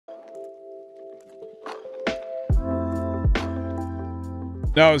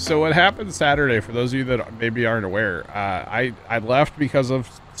No, so what happened Saturday, for those of you that maybe aren't aware, I left because of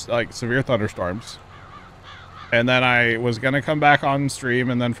like severe thunderstorms. And then I was going to come back on stream,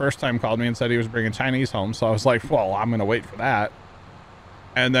 and then First Time called me and said he was bringing Chinese home. So I was like, well, I'm going to wait for that.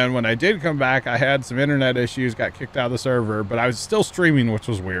 And then when I did come back, I had some internet issues, got kicked out of the server, but I was still streaming, which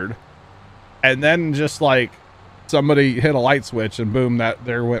was weird. And then just like somebody hit a light switch and boom,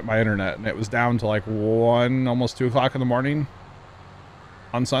 there went my internet. And it was down to like 1, almost 2 o'clock in the morning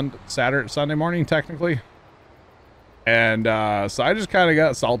on Sunday morning, technically. And so I just kind of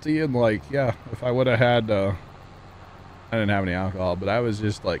got salty and like, yeah, if I would have had, I didn't have any alcohol, but I was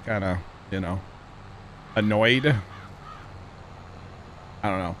just like kind of, you know, annoyed. I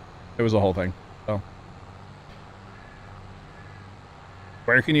don't know. It was a whole thing. So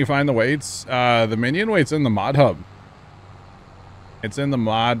where can you find the weights? The minion weight's in the mod hub. It's in the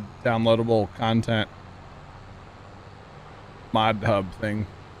mod downloadable content mod hub thing.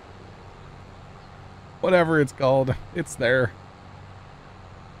 Whatever it's called, it's there.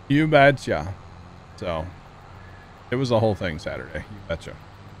 You betcha. So it was a whole thing Saturday. You betcha.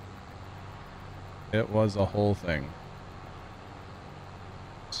 It was a whole thing.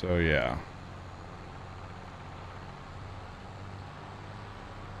 So yeah.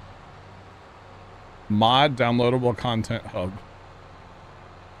 Mod downloadable content hub.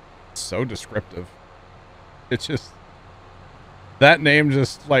 So descriptive. It's just, that name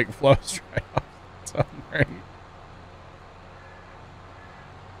just like flows right off its own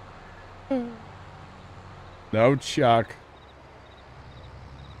brain. No Chuck.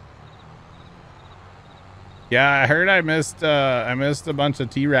 Yeah, I heard I missed a bunch of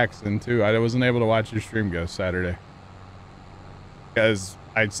T-Rex in too. I wasn't able to watch your stream go Saturday. Because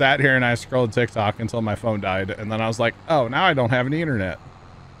I sat here and I scrolled TikTok until my phone died, and then I was like, oh, now I don't have any internet.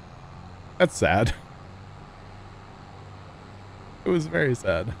 That's sad. It was very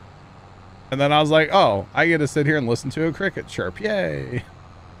sad. And then I was like, oh, I get to sit here and listen to a cricket chirp. Yay.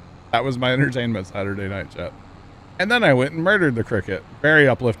 That was my entertainment Saturday night, chat. And then I went and murdered the cricket. Very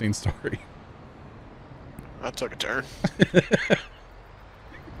uplifting story. That took a turn.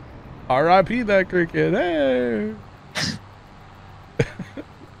 R.I.P. that cricket. Hey.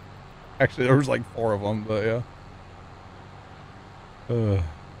 Actually, there was like 4 of them, but yeah.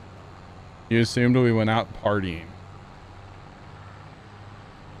 You assumed we went out partying.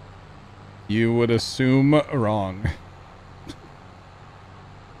 You would assume wrong.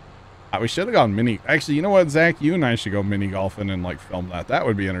 We should have gone mini. Actually, you know what, Zach? You and I should go mini golfing and like film that. That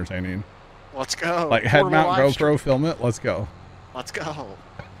would be entertaining. Let's go. Like head mount GoPro, film it. Let's go. Let's go.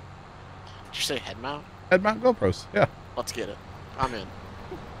 Did you say head mount? Head mount GoPros. Yeah. Let's get it. I'm in.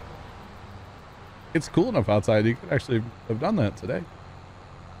 It's cool enough outside. You could actually have done that today.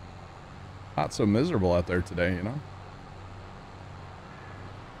 Not so miserable out there today, you know?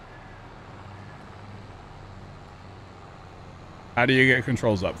 How do you get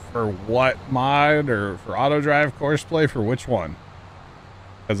controls up? For what mod, or for auto drive, course play, for which one?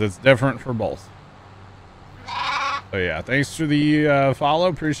 Because it's different for both. So yeah, thanks for the follow.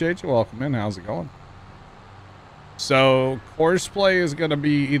 Appreciate you. Welcome in. How's it going? So course play is going to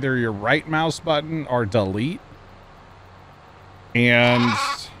be either your right mouse button or delete. And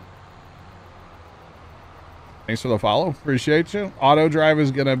thanks for the follow. Appreciate you. Auto drive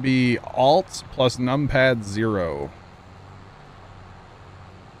is going to be Alt plus numpad 0.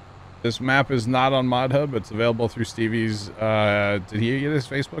 This map is not on Mod Hub. It's available through Stevie's. Did he get his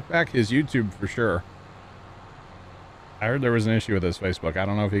Facebook back? His YouTube for sure. I heard there was an issue with his Facebook. I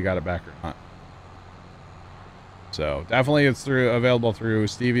don't know if he got it back or not. So definitely it's available through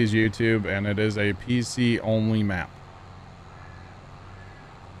Stevie's YouTube, and it is a PC only map.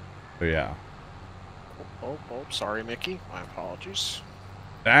 So yeah. Oh, sorry, Mickey. My apologies.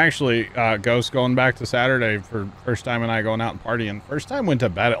 Actually, Ghost, going back to Saturday for First Time and I going out and partying. First Time went to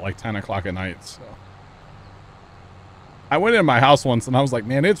bed at like 10 o'clock at night. So I went in my house once and I was like,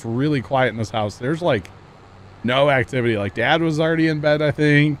 man, it's really quiet in this house. There's like no activity. Like Dad was already in bed, I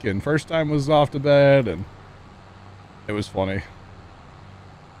think, and First Time was off to bed, and it was funny.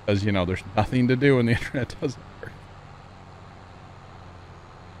 Because, you know, there's nothing to do when the internet doesn't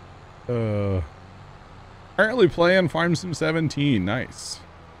work. Currently playing Farm Sim 17. Nice.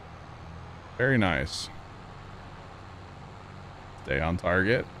 Very nice. Stay on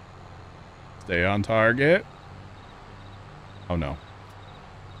target. Stay on target. Oh no.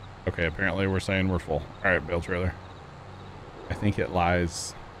 Okay, apparently we're saying we're full. Alright, Bill Trailer. I think it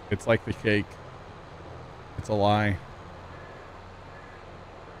lies. It's like the cake. It's a lie.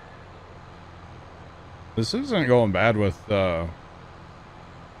 This isn't going bad with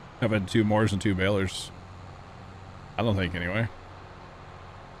having 2 Moors and 2 balers. I don't think anyway.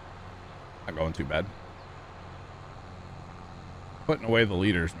 Not going too bad. Putting away the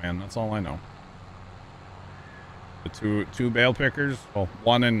leaders, man. That's all I know. The two bale pickers. Well,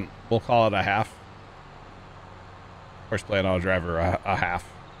 one and we'll call it a half. First playing auto driver a half.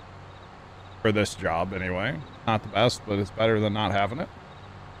 For this job, anyway. Not the best, but it's better than not having it.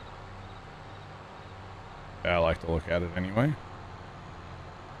 Yeah, I like to look at it anyway.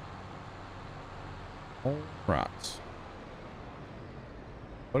 All right.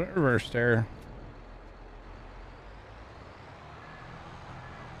 What a reverse there.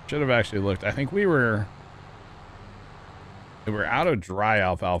 Should have actually looked. I think we were out of dry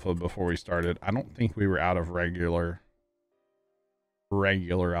alfalfa before we started. I don't think we were out of regular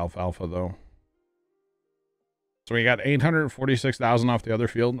alfalfa though. So we got 846,000 off the other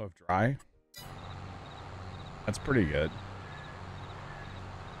field of dry. That's pretty good.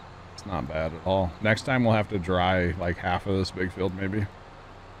 It's not bad at all. Next time we'll have to dry like half of this big field maybe.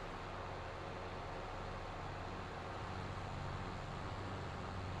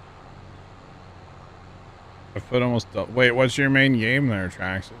 I put almost... Wait, what's your main game there,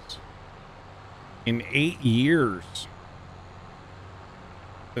 Traxxas? In 8 years.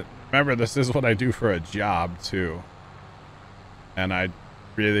 Remember, this is what I do for a job, too. And I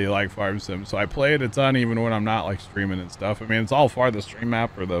really like Farm Sim. So I play it a ton even when I'm not, like, streaming and stuff. I mean, it's all for the stream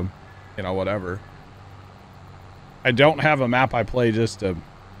map or the, you know, whatever. I don't have a map I play just to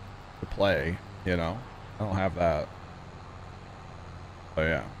play, you know. I don't have that. Oh,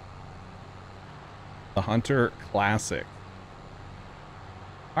 yeah. The Hunter Classic.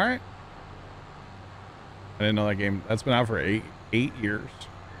 All right. I didn't know that game. That's been out for eight years.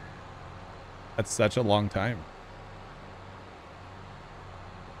 That's such a long time.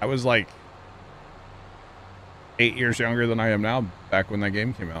 I was like 8 years younger than I am now back when that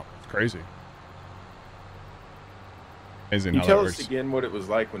game came out. It's crazy. Amazing. Can you tell us again what it was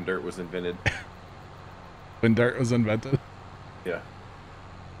like when dirt was invented? When dirt was invented? Yeah.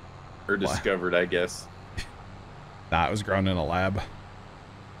 Or discovered, I guess. Nah, it was grown in a lab.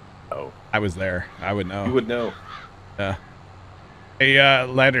 Oh. I was there. I would know. You would know. Yeah. Hey,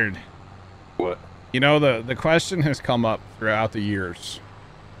 Leonard. What? You know, the question has come up throughout the years.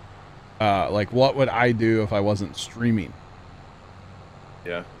 Like, what would I do if I wasn't streaming?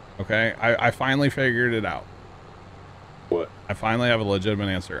 Yeah. Okay? I finally figured it out. What? I finally have a legitimate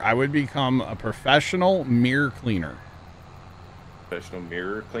answer. I would become a professional mirror cleaner. Professional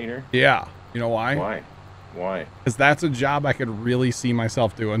mirror cleaner? Yeah. You know why? Why? Why? Because that's a job I could really see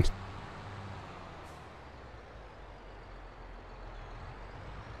myself doing.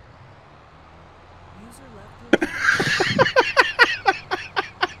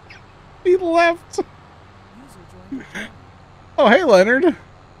 He left. Oh, hey, Leonard.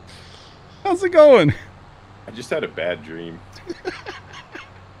 How's it going? I just had a bad dream.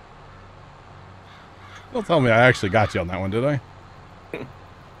 Don't tell me I actually got you on that one, did I?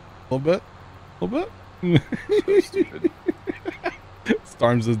 A little bit? A little bit? So stupid.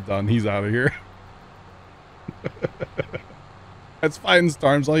 Storms is done. He's out of here. That's fine,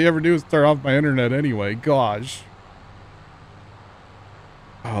 Storms. All you ever do is turn off my internet anyway. Gosh.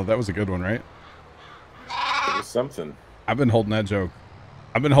 Oh, that was a good one, right? It was something. I've been holding that joke.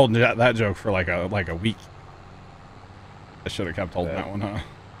 I've been holding that joke for like a week. I should have kept holding that one, huh?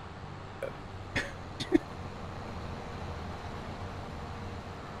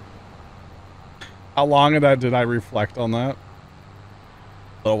 How long of that did I reflect on that?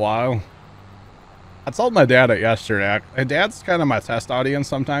 A little while. I told my dad it yesterday. My dad's kind of my test audience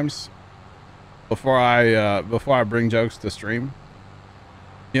sometimes. Before I bring jokes to stream.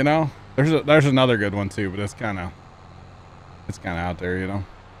 You know, there's another good one too, but it's kind of out there, you know.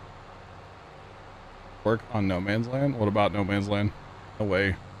 Work on No Man's Land? What about No Man's Land? No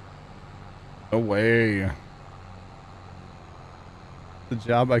way. No way. The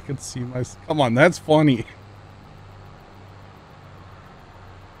job I could see myself. Come on, that's funny.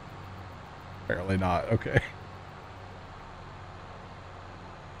 Apparently not. Okay.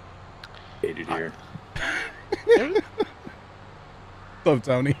 Hated here. What's up,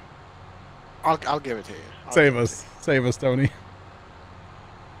 Tony? I'll give it to you. Save us, Tony.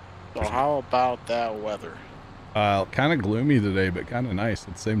 So how about that weather? Kind of gloomy today, but kind of nice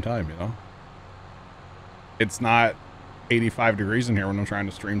at the same time, you know. It's not 85 degrees in here when I'm trying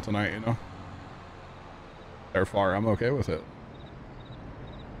to stream tonight, you know. Therefore, I'm okay with it.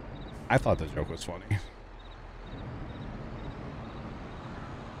 I thought the joke was funny.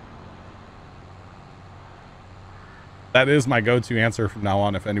 That is my go-to answer from now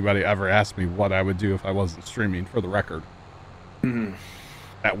on if anybody ever asks me what I would do if I wasn't streaming, for the record. Mm-hmm.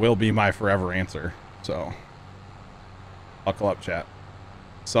 That will be my forever answer. So, buckle up, chat.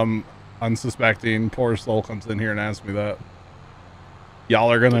 Some unsuspecting poor soul comes in here and asks me that.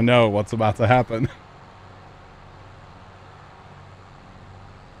 Y'all are gonna know what's about to happen.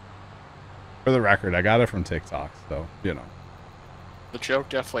 For the record, I got it from TikTok, so you know. The joke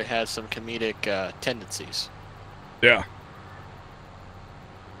definitely has some comedic tendencies. Yeah.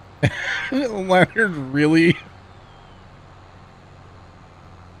 Leonard really.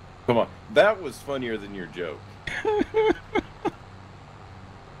 Come on, that was funnier than your joke.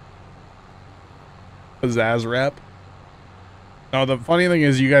 A Zaz rep. No, the funny thing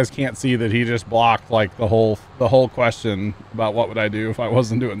is you guys can't see that he just blocked like the whole question about what would I do if I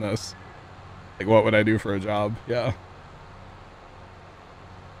wasn't doing this. Like what would I do for a job? Yeah.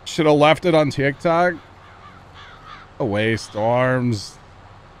 Should have left it on TikTok. Away storms.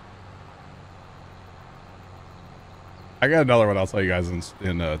 I got another one I'll tell you guys in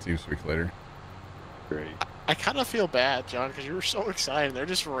TeamSpeak later. Great. I kind of feel bad, John, because you were so excited. They're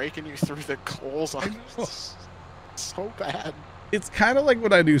just raking you through the coals on so bad. It's kind of like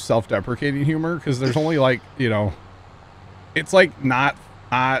when I do self-deprecating humor, because there's only like, you know, it's like not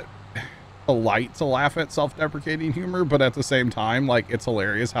polite to laugh at self-deprecating humor, but at the same time, like it's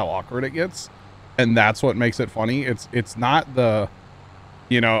hilarious how awkward it gets, and that's what makes it funny. It's not the,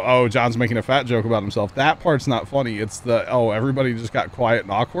 you know, oh, John's making a fat joke about himself. That part's not funny. It's the, oh, everybody just got quiet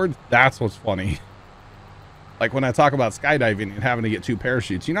and awkward. That's what's funny. Like when I talk about skydiving and having to get 2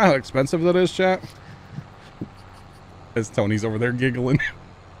 parachutes. You know how expensive that is, chat? As Tony's over there giggling.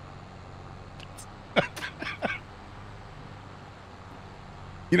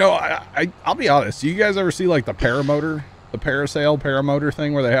 You know, I'll be honest. Do you guys ever see like the paramotor, the paramotor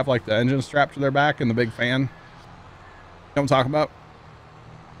thing where they have like the engine strapped to their back and the big fan? You know what I'm talking about?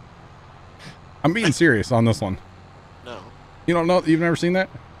 I'm being serious on this one. No. You don't know? You've never seen that?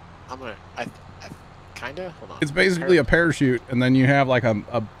 I kinda. Hold on. It's basically a parachute, and then you have like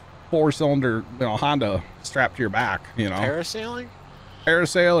a 4-cylinder, you know, Honda strapped to your back. You know, parasailing.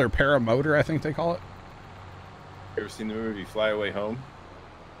 Parasail or paramotor, I think they call it. Ever seen the movie Fly Away Home?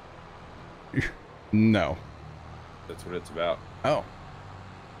 No. That's what it's about. Oh.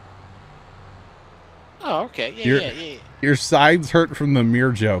 Oh, okay. Yeah. Your sides hurt from the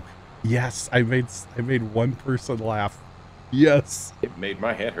mirror joke. Yes, I made one person laugh. Yes. It made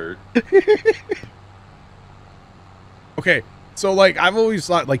my head hurt. Okay, so like I've always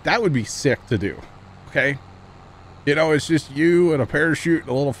thought like that would be sick to do. Okay, you know, it's just you and a parachute and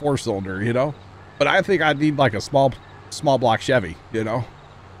a little 4-cylinder, you know. But I think I'd need like a small block Chevy, you know.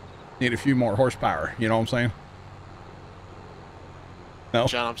 Need a few more horsepower, you know what I'm saying? No,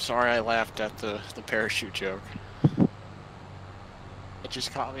 John, I'm sorry I laughed at the parachute joke. It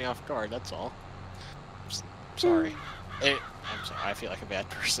just caught me off guard. That's all. I'm sorry. I'm sorry. I feel like a bad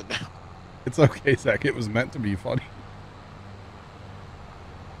person now. it's okay, Zach. It was meant to be funny.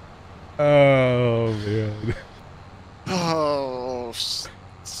 Oh man. Oh,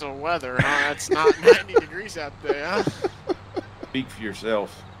 so weather, huh? It's not 90 degrees out there, huh? Speak for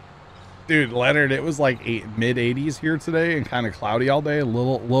yourself. Dude, Leonard, it was like mid-80s here today and kind of cloudy all day. A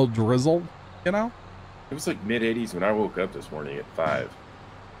little drizzle, you know. It was like mid-80s when I woke up this morning at 5.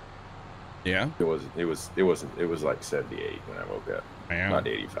 Yeah. It was like 78 when I woke up. Wow. Not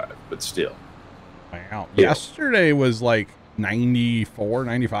 85, but still. Wow. Yeah. Yesterday was like 94,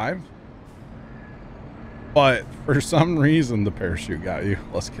 95. But for some reason, the parachute got you.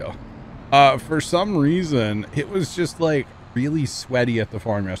 Let's go. For some reason, it was just like really sweaty at the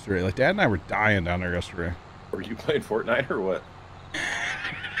farm yesterday. Like Dad and I were dying down there yesterday. Were you playing Fortnite or what?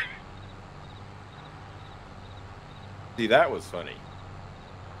 See, that was funny.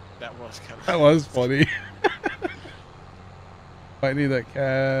 That was kind of. That was funny. Might need that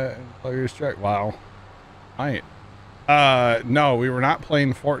cat and plug your strike. Wow. Might. No, we were not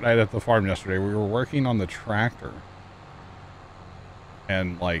playing Fortnite at the farm yesterday. We were working on the tractor.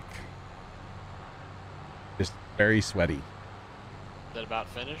 And like, just very sweaty. Is that about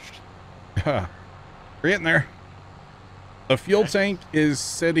finished? We're getting there. The fuel tank is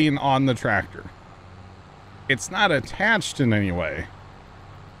sitting on the tractor. It's not attached in any way.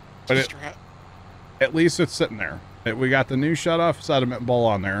 But at least it's sitting there. We got the new shut-off sediment bowl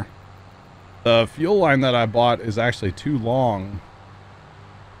on there. The fuel line that I bought is actually too long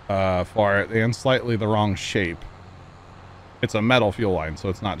for it and slightly the wrong shape. It's a metal fuel line, so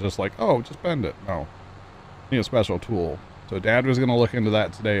it's not just like, oh, just bend it. No. Need a special tool. So Dad was going to look into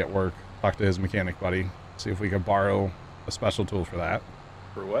that today at work. Talk to his mechanic buddy. See if we could borrow a special tool for that.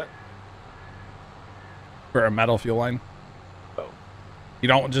 For what? For a metal fuel line. Oh. You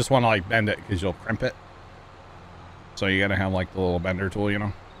don't just want to like bend it because you'll crimp it. So you got to have like the little bender tool, you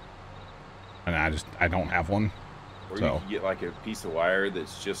know. And I don't have one. Or So you could get like a piece of wire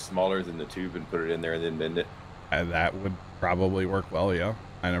that's just smaller than the tube and put it in there and then bend it. that would probably work well. Yeah,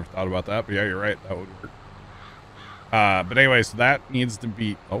 I never thought about that, but yeah, you're right. That would work. But anyway, so that needs to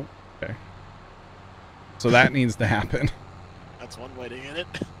be. Oh, okay. So that needs to happen. That's one way to get it.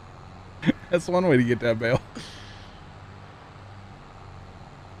 That's one way to get that bale.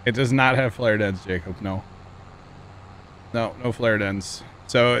 It does not have flared ends, Jacob. No. No flared ends.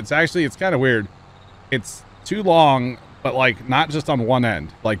 So it's kind of weird. It's too long, but like not just on one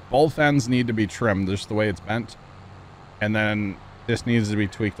end. Like both ends need to be trimmed just the way it's bent. And then this needs to be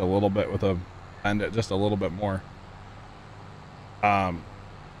tweaked a little bit with a bend it just a little bit more.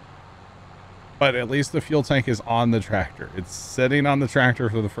 But at least the fuel tank is on the tractor. It's sitting on the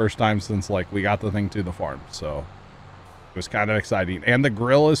tractor for the first time since like we got the thing to the farm. So it was kind of exciting. And the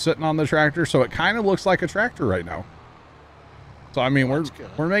grill is sitting on the tractor, so it kind of looks like a tractor right now. So I mean,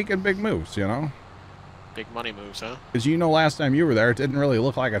 we're making big moves, you know. Big money moves, huh? Because you know, last time you were there, it didn't really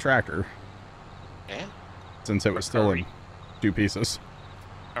look like a tractor. Yeah. Since it was still in 2 pieces.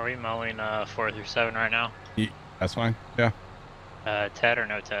 Are we mowing 4 through 7 right now? That's fine. Yeah. Ted or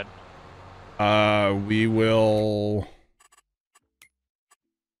no Ted? We will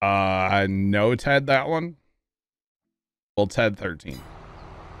no Ted that one. We'll Ted 13.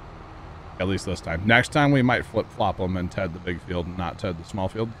 At least this time. Next time we might flip flop them and Ted the big field and not Ted the small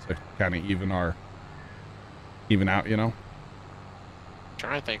field to kind of even out, you know. I'm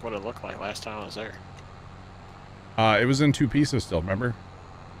trying to think what it looked like last time I was there. It was in 2 pieces still, remember?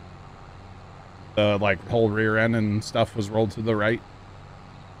 The like whole rear end and stuff was rolled to the right.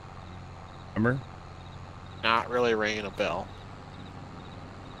 Remember? Not really ringing a bell.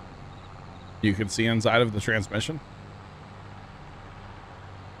 You could see inside of the transmission.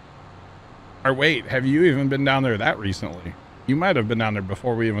 Or wait, have you even been down there that recently? You might have been down there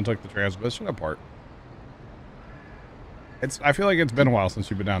before we even took the transmission apart. I feel like it's been a while since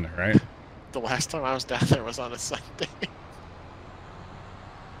you've been down there, right? The last time I was down there was on a Sunday.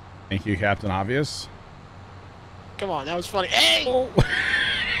 Thank you, Captain Obvious. Come on, that was funny. Hey! Oh.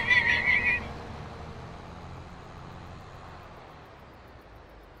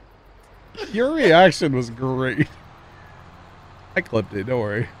 Your reaction was great. I clipped it, don't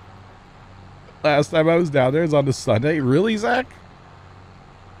worry. Last time I was down there was on a Sunday. Really, Zach?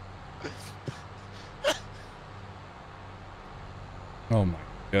 Oh my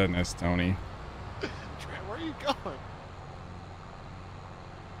goodness, Tony. Trent, where are you going?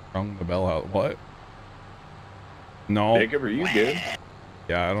 Rung the bell out. What? No. Jacob, are you good?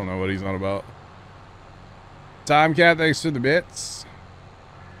 Yeah, I don't know what he's on about. Tomcat, thanks for the bits.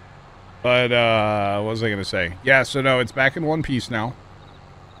 But, what was I going to say? Yeah, so no, it's back in 1 piece now.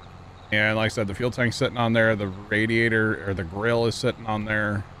 And like I said, the fuel tank's sitting on there. The radiator, or the grill is sitting on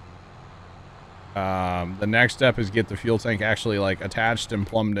there. The next step is get the fuel tank actually, like, attached and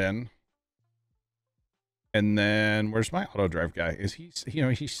plumbed in. And then, where's my auto drive guy? Is he, you know,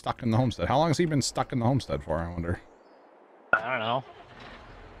 he's stuck in the homestead. How long has he been stuck in the homestead for, I wonder? I don't know.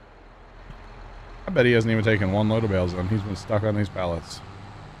 I bet he hasn't even taken 1 load of bales in. He's been stuck on these pallets.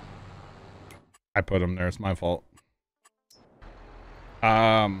 I put him there. It's my fault.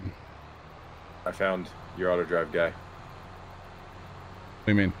 I found your auto drive guy. What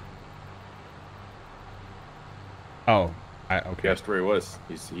do you mean? Oh, okay. Guessed where he was.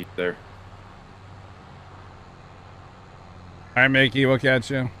 He's there. All right, Mickey, we'll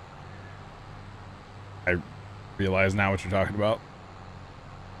catch you. I realize now what you're talking about.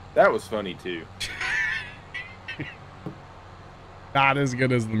 That was funny too. Not as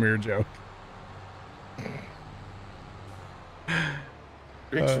good as the mirror joke.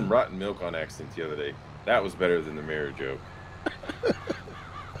 Drink some rotten milk on accident the other day. That was better than the mirror joke.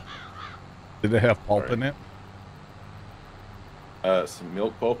 Did it have pulp in it? Some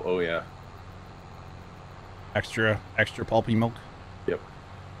milk pulp? Oh, yeah. Extra pulpy milk? Yep.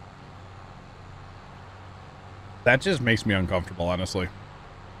 That just makes me uncomfortable, honestly.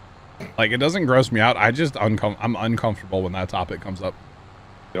 Like, it doesn't gross me out. I'm uncomfortable when that topic comes up.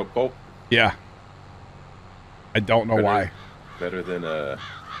 Milk pulp? Yeah. I don't know why. Better than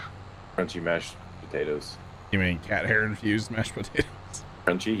crunchy mashed potatoes. You mean cat hair infused mashed potatoes?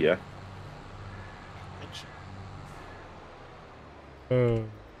 Crunchy, yeah.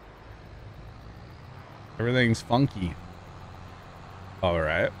 Everything's funky. All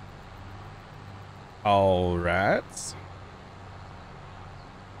right.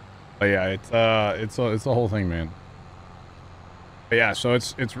 But yeah, it's a whole thing, man. But yeah, so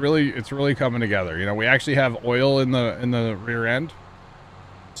it's really coming together. You know, we actually have oil in the rear end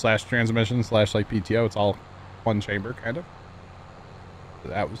 / transmission / like PTO. It's all 1 chamber kind of.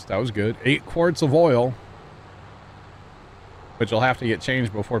 That was good. 8 quarts of oil. which will have to get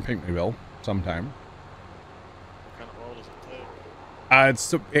changed before Pinckneyville sometime. What kind of oil does it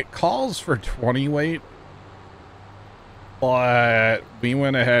take? It calls for 20 weight, but we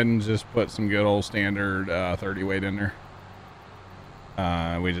went ahead and just put some good old standard 30 weight in there.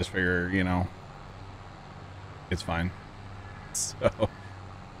 We just figure, you know, it's fine. So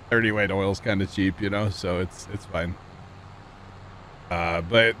 30 weight oil is kind of cheap, you know, so it's fine.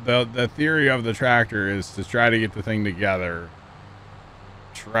 But the theory of the tractor is to try to get the thing together,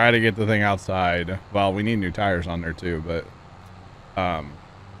 try to get the thing outside. Well, we need new tires on there too, but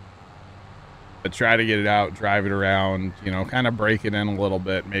try to get it out, drive it around, you know, kind of break it in a little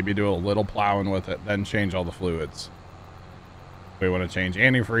bit, maybe do a little plowing with it, then change all the fluids. We want to change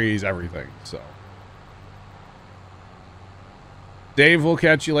antifreeze, everything. So Dave, we'll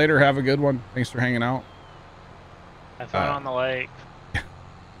catch you later. Have a good one. Thanks for hanging out. Have fun on the lake.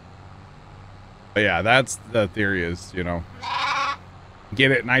 But yeah, that's the theory is, you know,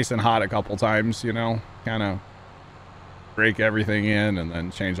 get it nice and hot a couple times, you know, kind of break everything in and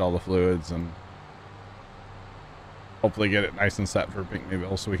then change all the fluids and hopefully get it nice and set for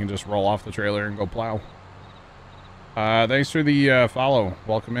Pinckneyville so we can just roll off the trailer and go plow. Thanks for the follow.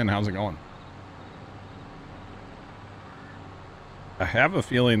 Welcome in. How's it going? I have a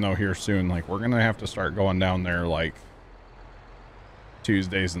feeling though here soon, like we're going to have to start going down there like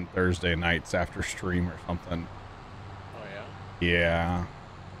Tuesdays and Thursday nights after stream or something. Oh, yeah? Yeah.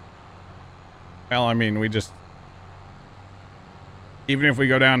 Well, I mean, we just, even if we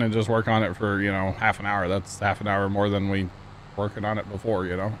go down and just work on it for, you know, half an hour, that's half an hour more than we working on it before,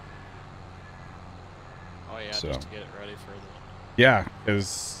 you know? Oh, yeah, So. just to get it ready for the... Yeah,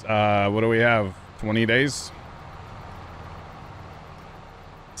 because, what do we have? 20 days?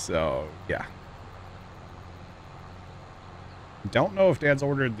 So, yeah. Don't know if Dad's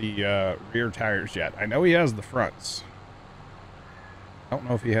ordered the rear tires yet. I know he has the fronts. Don't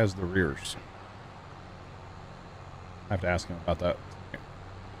know if he has the rears. I have to ask him about that.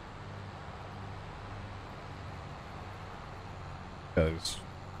 Because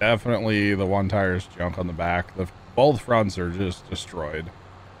definitely the one tire's junk on the back. Both fronts are just destroyed.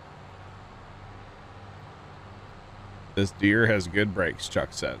 This deer has good brakes, Chuck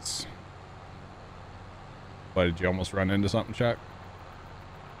says. What, did you almost run into something, Chuck?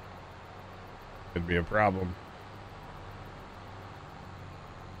 Could be a problem.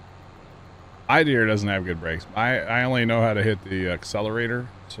 My deer doesn't have good brakes. I only know how to hit the accelerator,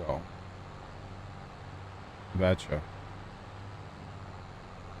 so. Betcha.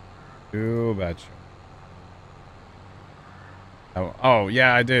 You betcha. Oh,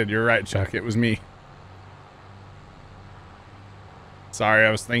 yeah, I did. You're right, Chuck. It was me. Sorry,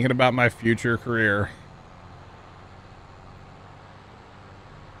 I was thinking about my future career.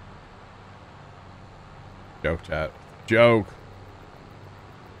 Joke, chat. Joke.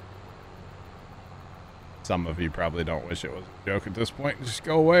 Some of you probably don't wish it was a joke at this point. Just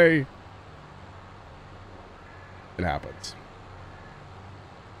go away. It happens.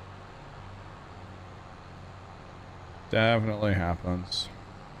 Definitely happens.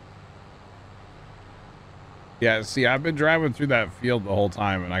 Yeah, see, I've been driving through that field the whole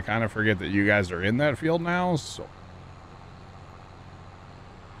time, and I kind of forget that you guys are in that field now, so...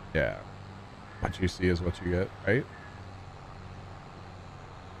 Yeah. What you see is what you get, right?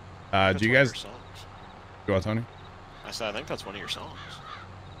 Do you guys... Go on, Tony? I said, I think that's one of your songs.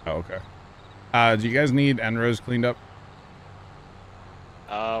 Oh, okay. Do you guys need end-rows cleaned up?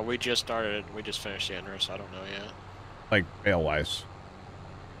 We just started. We just finished the end-row, so I don't know yet. Like, bail-wise.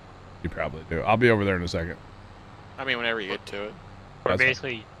 You probably do. I'll be over there in a second. I mean, whenever you get to it. We're That's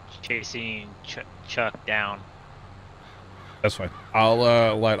basically chasing Chuck down. That's fine. I'll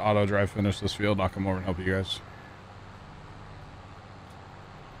let Auto Drive finish this field. I'll come over and help you guys.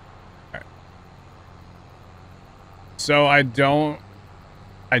 Alright. So I don't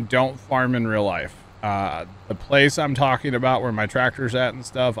farm in real life. The place I'm talking about where my tractor's at and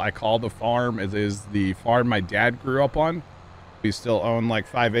stuff, I call the farm. It is the farm my dad grew up on. We still own like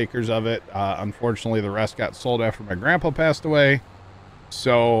 5 acres of it. Unfortunately, the rest got sold after my grandpa passed away.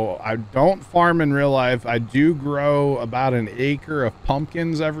 So I don't farm in real life. I do grow about an acre of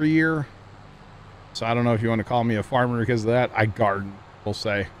pumpkins every year. So I don't know if you want to call me a farmer because of that. I garden, we'll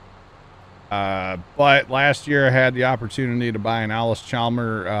say. But last year I had the opportunity to buy an Alice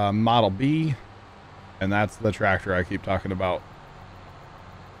Chalmer Model B. And that's the tractor I keep talking about.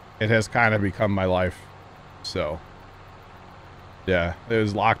 It has kind of become my life. So, yeah, it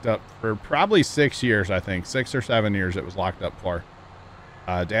was locked up for probably 6 years, I think. 6 or 7 years it was locked up for.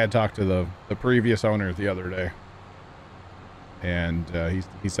 Dad talked to the previous owner the other day. And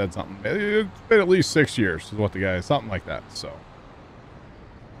he said something. It's been at least 6 years is what the guy, something like that. So,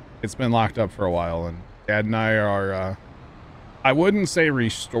 It's been locked up for a while, and Dad and I are, I wouldn't say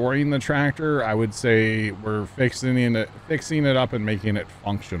restoring the tractor. I would say we're fixing it up and making it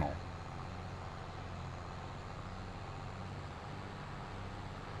functional.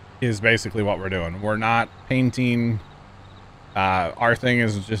 Is basically what we're doing. We're not painting. Our thing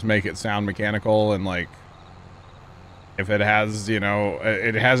is just make it sound mechanical, and like, if it has, you know,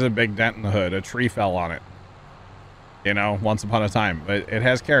 it has a big dent in the hood, a tree fell on it, you know, once upon a time, but it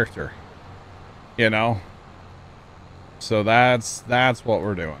has character, you know. So that's what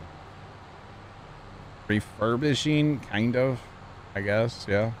we're doing. Refurbishing, kind of, I guess,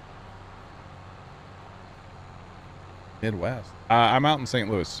 yeah. Midwest. I'm out in St.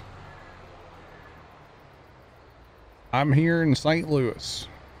 Louis. I'm here in St. Louis.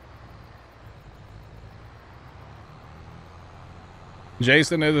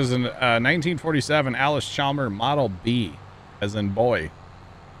 Jason, it is an 1947 Alice Chalmers Model B, as in boy.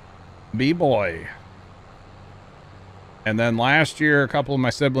 B-boy. And then last year, a couple of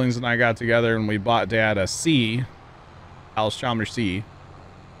my siblings and I got together and we bought Dad a C, Alice Chalmers C.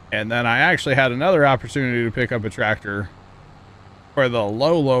 And then I actually had another opportunity to pick up a tractor for the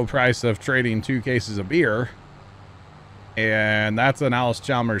low price of trading 2 cases of beer. And that's an Alice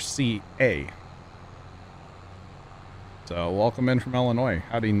Chalmers CA. So welcome in from Illinois.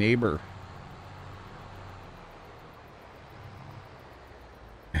 Howdy, neighbor.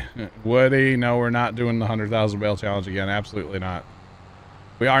 Woody, no, we're not doing the 100,000 bale challenge again. Absolutely not.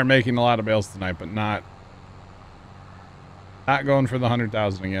 We are making a lot of bales tonight, but not going for the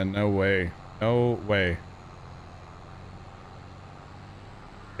 100,000 again. No way. No way.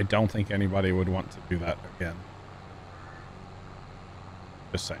 I don't think anybody would want to do that again.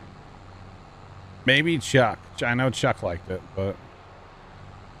 Just saying. Maybe Chuck. I know Chuck liked it, but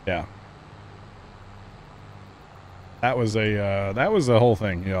yeah. That was a whole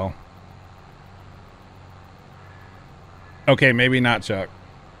thing, you know. Okay, maybe not Chuck.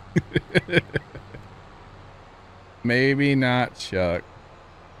 Maybe not Chuck.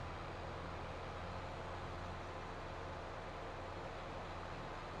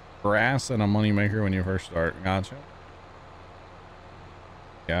 Brass and a moneymaker when you first start. Gotcha.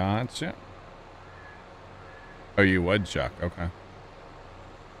 Gotcha. Oh, you would, Chuck. Okay.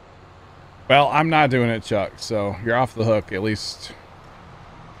 Well, I'm not doing it, Chuck, so you're off the hook, at least.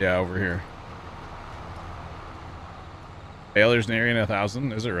 Yeah, over here. Baylor's nearing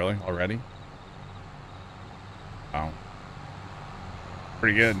 1,000. Is it really? Already? Wow.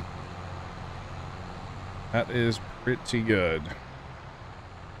 Pretty good. That is pretty good.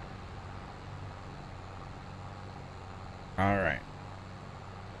 All right.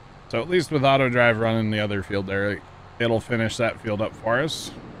 So at least with auto drive running the other field there, it'll finish that field up for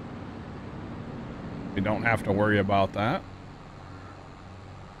us. We don't have to worry about that.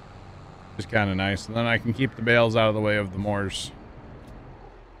 It's kind of nice. And then I can keep the bales out of the way of the mowers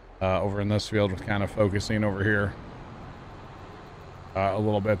over in this field, with kind of focusing over here a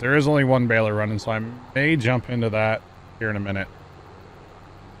little bit. There is only one baler running, so I may jump into that here in a minute,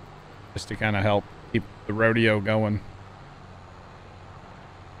 just to kind of help keep the rodeo going.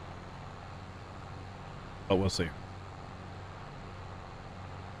 But we'll see.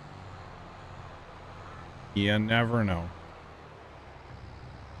 You never know.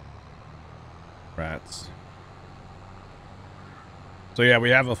 Rats. So yeah, we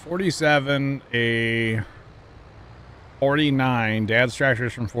have a 47, a 49. Dad's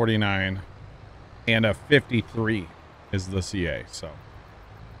tractor's from 49, and a 53 is the CA. So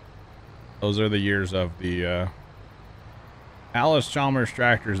those are the years of the Alice Chalmers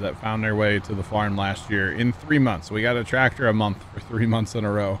tractors that found their way to the farm last year in 3 months. We got a tractor a month for 3 months in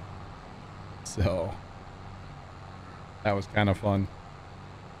a row. So that was kind of fun.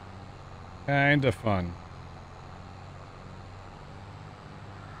 Kind of fun.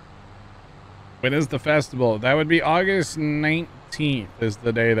 When is the festival? That would be August 19th is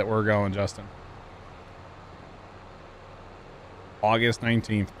the day that we're going, Justin. August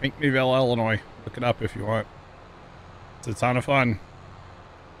 19th. Pinckneyville, Illinois. Look it up if you want. It's a ton of fun.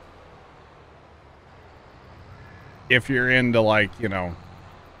 If you're into, like, you know,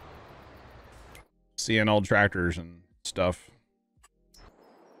 seeing old tractors and stuff.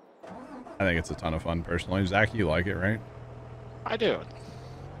 I think it's a ton of fun, personally. Zach, you like it, right? I do.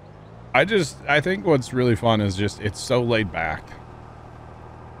 I think what's really fun is just, it's so laid back.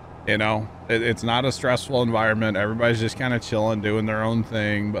 You know, it's not a stressful environment. Everybody's just kind of chilling, doing their own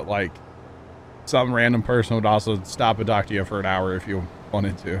thing. But like, some random person would also stop and talk to you for an hour if you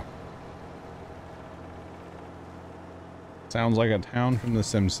wanted to. Sounds like a town from The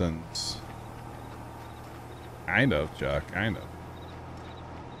Simpsons. Kind of, Chuck, kind of.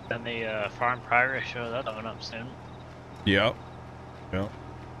 Then the Farm Progress show, that's coming up soon. Yep. Yep.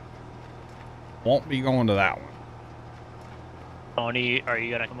 Won't be going to that one. Tony, are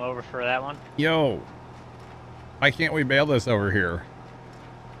you gonna come over for that one? Yo. Why can't we bail this over here?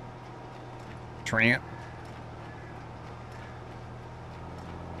 Trant.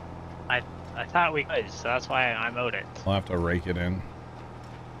 I thought we could, so that's why I mowed it. We'll have to rake it in.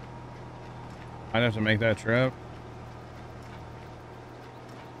 I'd have to make that trip.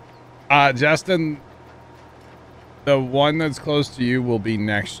 Justin, the one that's close to you will be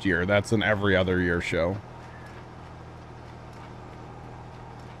next year. That's an every other year show.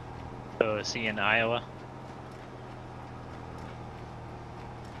 So, see you in Iowa.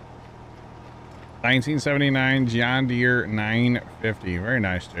 1979 John Deere 950. Very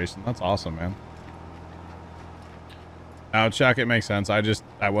nice, Jason. That's awesome, man. Now, Chuck, it makes sense.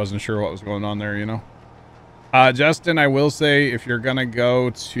 I wasn't sure what was going on there, you know. Justin, I will say, if you're gonna go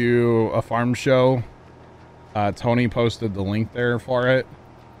to a farm show, Tony posted the link there for it.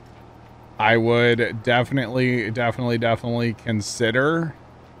 I would definitely consider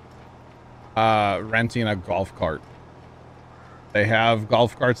renting a golf cart. They have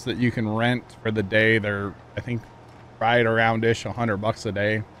golf carts that you can rent for the day. They're, I think, right around-ish $100 a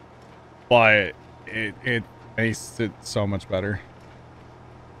day, but it makes it so much better.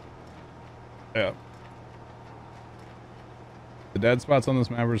 Yeah. The dead spots on this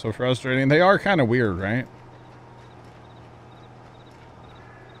map are so frustrating. They are kind of weird, right?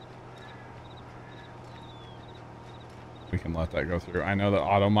 We can let that go through. I know that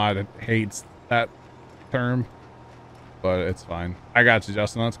Automod hates that term, but it's fine. I got you,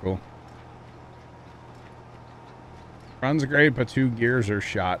 Justin. That's cool. Runs great, but 2 gears are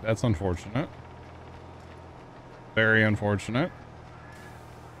shot. That's unfortunate. Very unfortunate.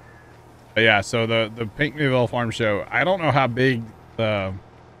 But yeah, so the Pinkneyville Farm Show, I don't know how big the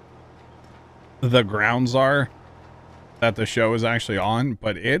grounds are that the show is actually on,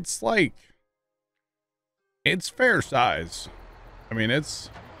 but it's like, it's fair size. I mean, it's,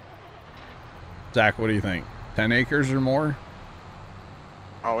 Zach, what do you think? 10 acres or more?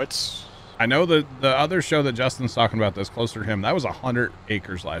 Oh, it's... I know that the other show that Justin's talking about that's closer to him, that was 100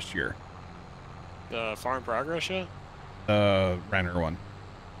 acres last year. The Farm Progress show? The Renner one.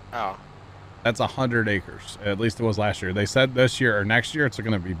 Oh. That's 100 acres. At least it was last year. They said this year or next year it's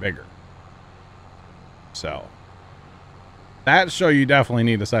going to be bigger. So that show you definitely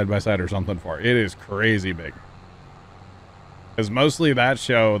need a side-by-side or something for. It is crazy big. Because mostly that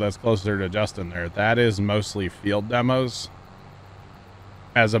show that's closer to Justin there, that is mostly field demos.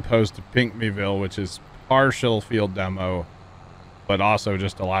 As opposed to Pinkneyville, which is partial field demo, but also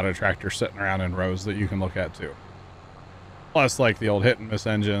just a lot of tractors sitting around in rows that you can look at too. Plus, like the old hit and miss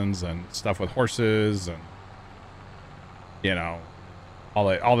engines and stuff with horses and, you know,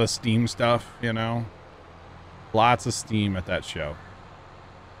 all the steam stuff, you know. Lots of steam at that show.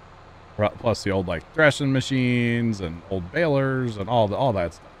 Plus the old, like, threshing machines and old balers and all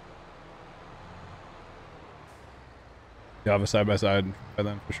that stuff. You have a side-by-side by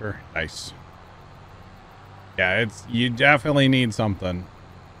then for sure. Nice. Yeah, you definitely need something.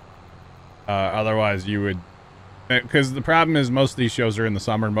 Otherwise you would, because the problem is most of these shows are in the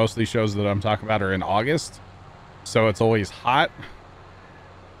summer. Most of these shows that I'm talking about are in August. So it's always hot.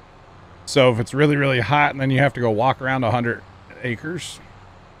 So if it's really, really hot and then you have to go walk around 100 acres,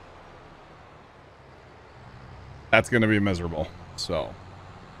 that's going to be miserable. So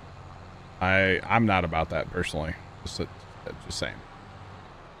I'm not about that personally. Just saying.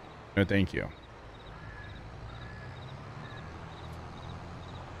 No, thank you.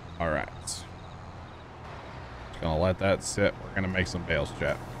 All right. Just gonna let that sit. We're gonna make some bales,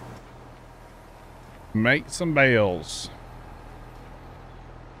 chat. Make some bales.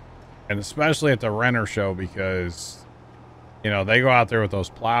 And especially at the Renner show, because, you know, they go out there with those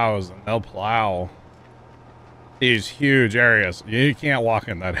plows and they'll plow these huge areas. You can't walk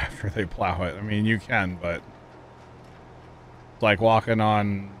in that after they plow it. I mean, you can, but it's like walking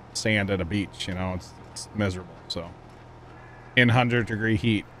on sand at a beach, you know, it's miserable. So in 100-degree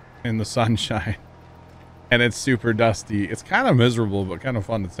heat in the sunshine, and it's super dusty. It's kind of miserable, but kind of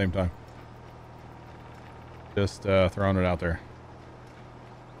fun at the same time. Just throwing it out there.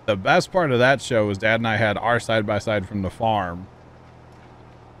 The best part of that show was Dad and I had our side-by-side from the farm,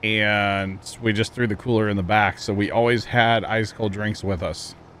 and we just threw the cooler in the back, so we always had ice cold drinks with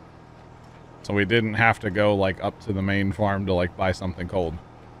us. So we didn't have to go like up to the main farm to like buy something cold.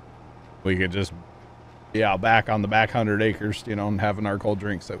 We could just be out back on the back 100 acres, you know, and having our cold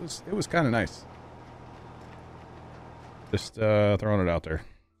drinks. It was kind of nice. Just throwing it out there.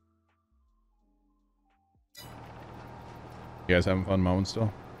 You guys having fun mowing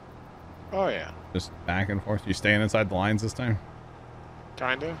still? Oh yeah, Just back and forth. You staying inside the lines this time?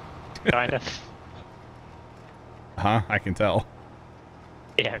 kinda. Kind of. Huh? I can tell.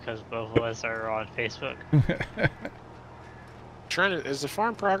 Yeah, because both of us are on Facebook. Trent, is the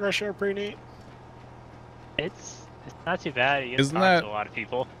farm progress show pretty neat? It's not too bad. You get to Isn't talk that- to a lot of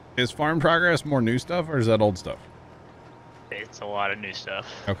people. Is Farm Progress more new stuff or is that old stuff? It's a lot of new stuff.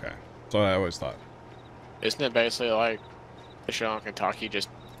 Okay. So I always thought. Isn't it basically like the show in Kentucky, just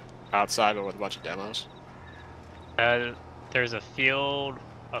outside but with a bunch of demos? There's a field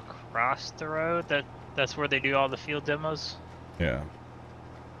across the road that's where they do all the field demos. Yeah.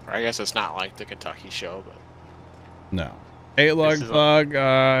 Or I guess it's not like the Kentucky show, but No. Hey, Lug This is a- Thug,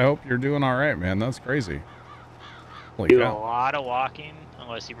 I hope you're doing all right, man. That's crazy. Holy Do a cow. lot of walking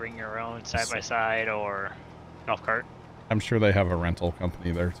unless you bring your own side by side or golf cart. I'm sure they have a rental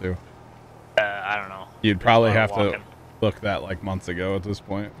company there too. I don't know. You'd There's probably a lot have of to walking. look that like months ago at this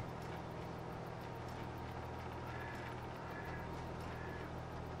point.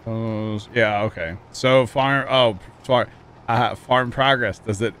 Yeah, okay. So farm progress.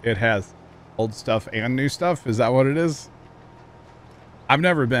 Does it has old stuff and new stuff? Is that what it is? I've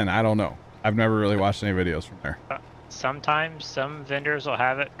never been. I don't know. I've never really watched any videos from there. Sometimes some vendors will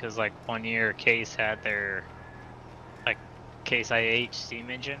have it because like one year Case had their like Case IH steam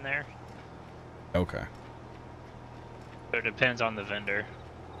engine there. Okay. So it depends on the vendor.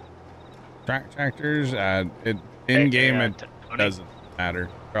 Tractors, it in game Hey, it Tony, doesn't matter.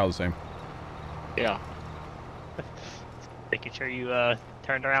 They're all the same. yeah. making sure you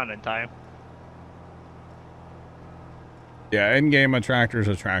turned around in time. Yeah, in game a tractor is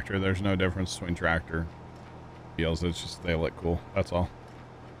a tractor. There's no difference between tractor wheels. It's just they look cool. That's all.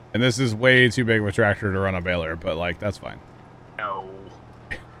 And this is way too big of a tractor to run a baler, but like that's fine. No.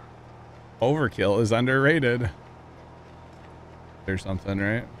 Overkill is underrated. There's something,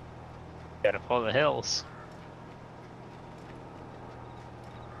 right? Gotta pull the hills.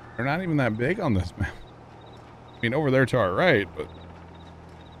 They're not even that big on this map. I mean, over there to our right, but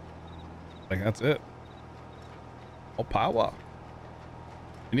like that's it. All power.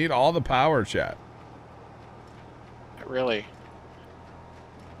 You need all the power, chat. It really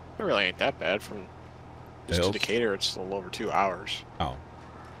ain't that bad from just to Hills? Decatur. It's a little over 2 hours. Oh.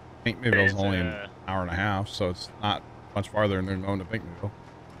 Pinkneyville's There's, only an hour and a half, so it's not much farther than going to Pinkneyville.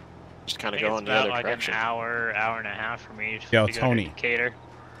 Just kind I of think going it's the about other like direction. an hour and a half for me Yo, to go Tony. to Decatur.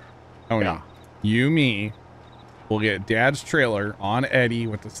 Tony, Yeah. you, me, will get Dad's trailer on Eddie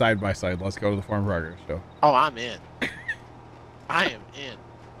with the side-by-side. Let's go to the Farm Progress show. Oh, I'm in. I am in.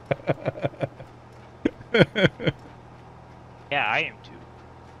 Yeah, I am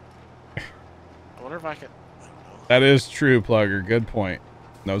too. I wonder if I can. That is true, Plugger. Good point.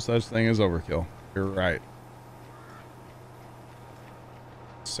 No such thing as overkill. You're right.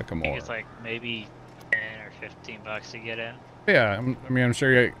 I think Sycamore. it's like maybe 10 or $15 to get in. Yeah, I'm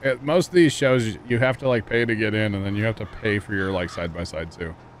sure at most of these shows you have to like pay to get in, and then you have to pay for your like side-by-side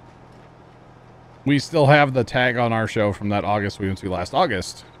too. We still have the tag on our show from that August we went to last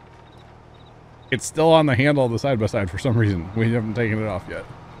August. It's still on the handle of the side-by-side for some reason. We haven't taken it off yet.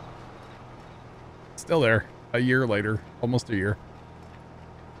 It's still there. A year later. Almost a year.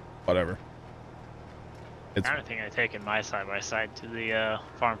 Whatever. It's, I don't think I've taken my side-by-side to the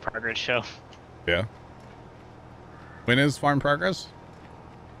Farm Progress show. yeah. When is Farm Progress?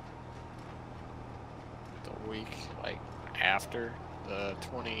 The week like after the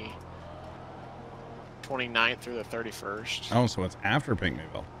 29th through the 31st. Oh, so it's after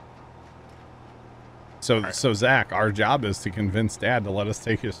Pinkneyville. So, Right. so Zach, our job is to convince Dad to let us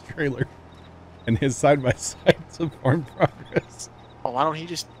take his trailer and his side-by-side to Farm Progress. Oh, why don't he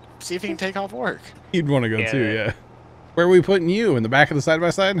just see if he can take off work? He'd want to go Yeah. too, yeah. Where are we putting you? In the back of the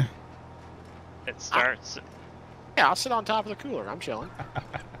side-by-side? It starts. Yeah, I'll sit on top of the cooler. I'm chilling.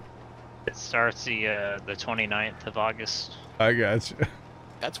 It starts the 29th of August. I got you.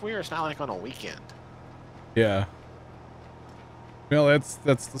 That's weird. It's not like on a weekend. Yeah. Well,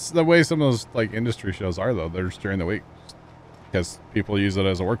 that's the way some of those like industry shows are, though. They're just during the week because people use it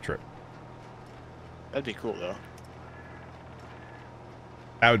as a work trip. That'd be cool though.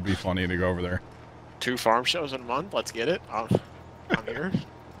 That would be funny to go over there. 2 farm shows in a month. Let's get it. I'm here.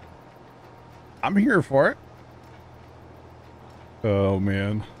 I'm here for it. Oh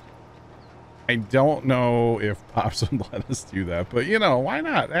man. I don't know if Pops would let us do that, but you know, why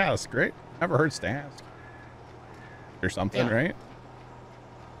not ask, right? Never hurts to ask. Or something, Yeah. right?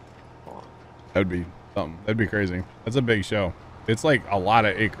 Hold on. That'd be something. That'd be crazy. That's a big show. It's like a lot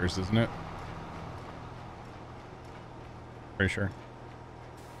of acres, isn't it? Pretty sure.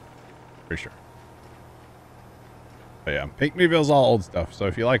 Pretty sure. But yeah, Pinkneyville's all old stuff. So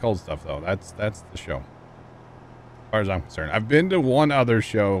if you like old stuff, though, that's the show. As far as I'm concerned, I've been to one other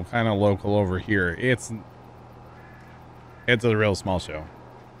show, kind of local over here. It's a real small show.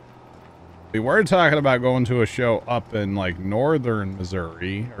 We were talking about going to a show up in like northern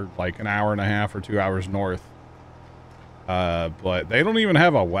Missouri, or like an hour and a half or 2 hours north. But they don't even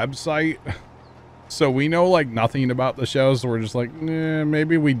have a website. So we know like nothing about the show. So we're just like, nah,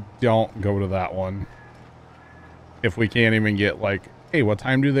 maybe we don't go to that one. If we can't even get like, hey, what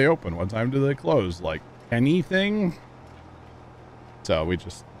time do they open? What time do they close? Like anything. So we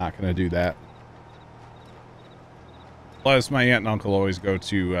just not going to do that. Plus, my aunt and uncle always go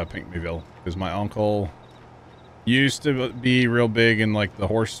to Pinkneyville because my uncle used to be real big in like the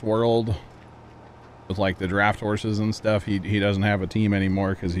horse world with like the draft horses and stuff. He doesn't have a team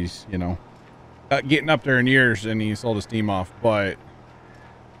anymore because he's, you know, getting up there in years and he sold his team off, but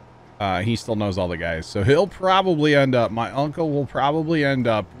he still knows all the guys. So he'll probably end up, my uncle will probably end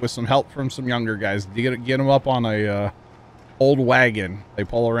up with some help from some younger guys to get him up on a old wagon. They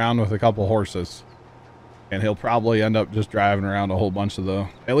pull around with a couple horses. And he'll probably end up just driving around a whole bunch of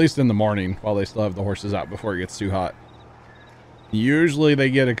at least in the morning while they still have the horses out before it gets too hot. Usually they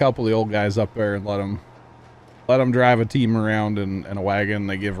get a couple of the old guys up there and let them drive a team around in a wagon.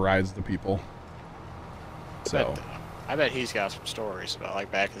 They give rides to people. So I bet he's got some stories about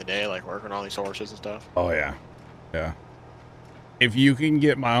like back in the day, like working on these horses and stuff. Oh yeah. Yeah. If you can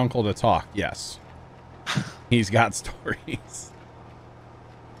get my uncle to talk, yes. He's got stories.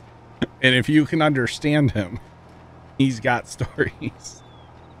 And if you can understand him, he's got stories.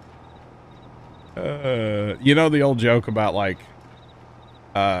 You know the old joke about like,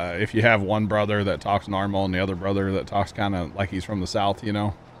 if you have one brother that talks normal and the other brother that talks kind of like he's from the South, you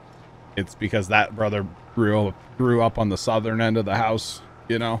know, it's because that brother grew up on the southern end of the house,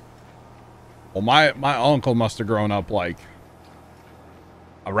 you know. Well, my uncle must have grown up like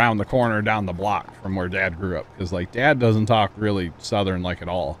around the corner down the block from where Dad grew up, because like Dad doesn't talk really southern like at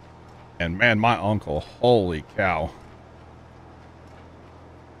all. And man, my uncle, holy cow.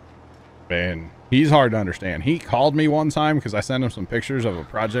 Man, he's hard to understand. He called me one time because I sent him some pictures of a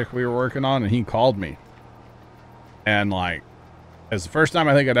project we were working on, and he called me. And like, it's the first time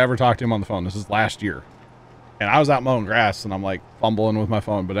I think I'd ever talked to him on the phone. This is last year. And I was out mowing grass and I'm like fumbling with my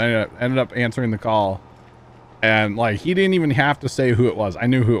phone, but I ended up answering the call. And like, he didn't even have to say who it was. I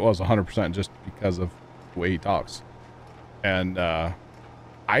knew who it was 100% just because of the way he talks. And,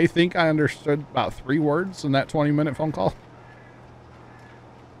 I think I understood about 3 words in that 20-minute phone call.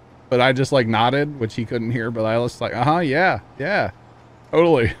 But I just like nodded, which he couldn't hear, but I was like, yeah,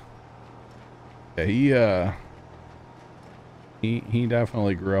 totally. Yeah, he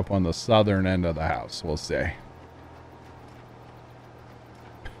definitely grew up on the southern end of the house, we'll say.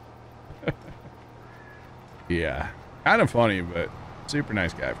 Yeah, kind of funny, but super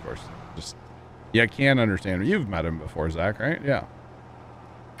nice guy, of course. Just, yeah, can't understand him. You've met him before, Zach, right? Yeah.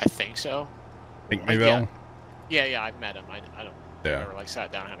 I think so. Pinkneyville? Yeah, I've met him. I don't ever like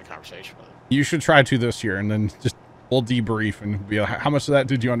sat down and had a conversation with him. You should try to this year, and then just we'll debrief and be like, how much of that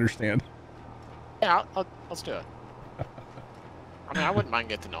did you understand? Yeah, let's do it. I mean, I wouldn't mind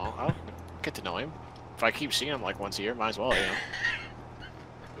getting to know him. I'll get to know him. If I keep seeing him like once a year, might as well, you know.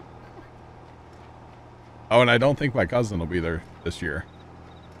 Oh, and I don't think my cousin will be there this year.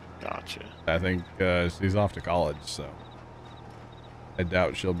 Gotcha. I think she's off to college, so I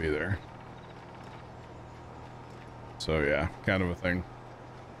doubt she'll be there. So yeah, kind of a thing.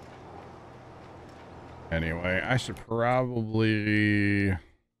 Anyway, I should probably...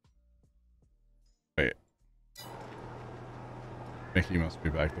 Wait. Mickey must be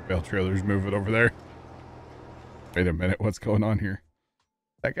back. The bale trailer's moving over there. Wait a minute, what's going on here?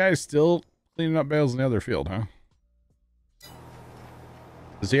 That guy's still cleaning up bales in the other field, huh?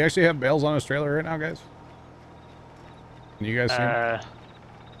 Does he actually have bales on his trailer right now, guys? Can you guys see him?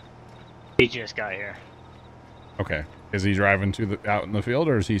 He just got here. Okay. Is he driving to the out in the field,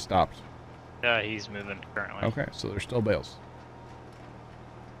 or is he stopped? He's moving currently. Okay, so there's still bales.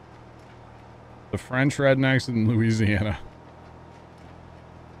 The French rednecks in Louisiana.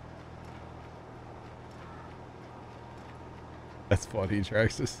 That's funny,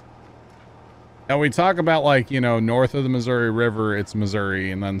 Traxxas. Now we talk about, like, you know, north of the Missouri River, it's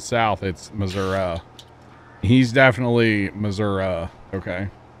Missouri, and then south, it's Missouri. He's definitely Missouri. Okay.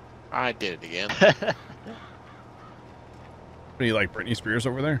 I did it again. What do you like, Britney Spears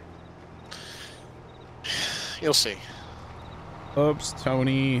over there? You'll see. Oops,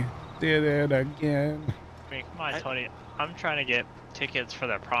 Tony did it again. I mean, come on, Tony. I'm trying to get tickets for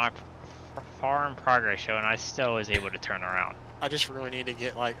the Farm Progress show, and I still was able to turn around. I just really need to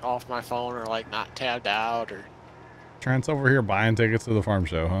get like off my phone or like not tabbed out or Trent's over here buying tickets to the farm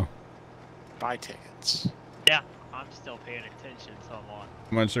show, huh? Buy tickets. Yeah, I'm still paying attention somewhat.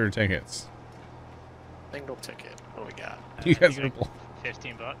 How much are tickets? Single ticket. What do we got? You guys are... like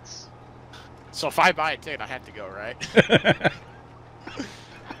 $15. So if I buy a ticket, I have to go, right?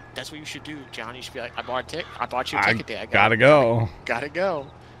 That's what you should do, John. You should be like, I bought a ticket. I bought you a ticket. I gotta go. Gotta go.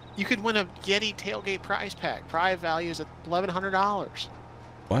 You could win a Yeti tailgate prize pack. Prize value is $1,100.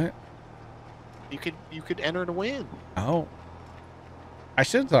 What? You could enter to win. Oh. I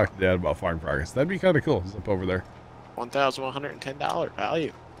should talk to Dad about farm progress. That'd be kind of cool. Zip over there. $1,110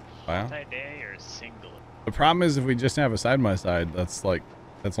 value. Wow. Multi-day or single? The problem is if we just have a side-by-side, that's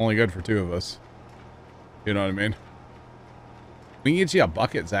only good for 2 of us. You know what I mean? We can get you a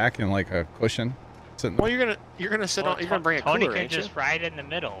bucket, Zach, and like a cushion. Well, you're gonna sit on. You're gonna bring a Tony cooler, could ain't you? just ride in the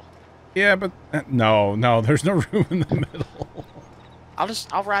middle. Yeah, but no, there's no room in the middle.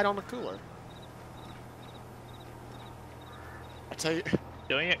 I'll ride on the cooler. I tell you,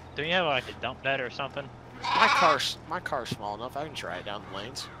 Don't you have like a dump bed or something? my car's small enough. I can try it down the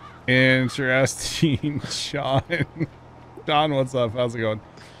lanes. Interesting, Sean. Sean, what's up? How's it going?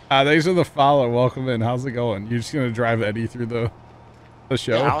 Thanks for the follow. Welcome in. How's it going? You're just gonna drive Eddie through the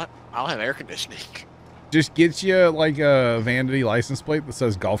show? Yeah, I'll have air conditioning. Just get you like a vanity license plate that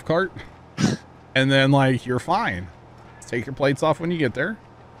says golf cart, and then like you're fine. Take your plates off when you get there.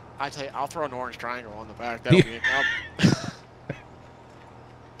 I tell you, I'll throw an orange triangle on the back. That'll be a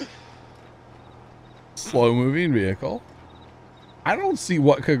Slow moving vehicle. I don't see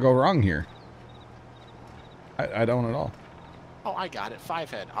what could go wrong here. I don't at all. Oh, I got it.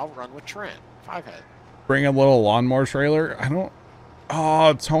 5-head. I'll run with Trent. 5-head. Bring a little lawnmower trailer. I don't.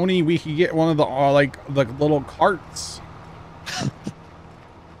 Oh, Tony, we could get one of the like the little carts.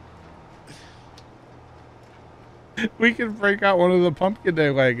 We can break out one of the pumpkin day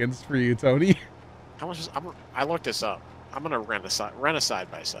wagons for you, Tony. How much is? I looked this up. I'm gonna rent a side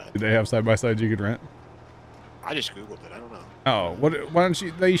by side. Do they have side by sides you could rent? I just googled it. I don't know. Oh, why don't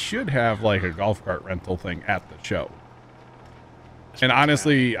you? They should have like a golf cart rental thing at the show. And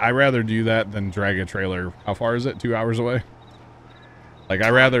honestly, I'd rather do that than drag a trailer. How far is it? 2 hours away? Like,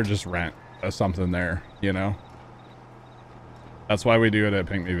 I'd rather just rent something there, you know? That's why we do it at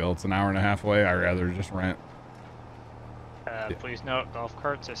Pinckneyville. It's an hour and a half away. I'd rather just rent. Please note, golf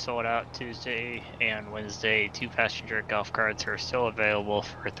carts are sold out Tuesday and Wednesday. 2-passenger golf carts are still available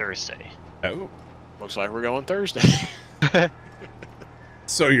for Thursday. Oh. Looks like we're going Thursday.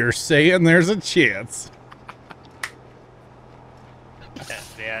 So you're saying there's a chance?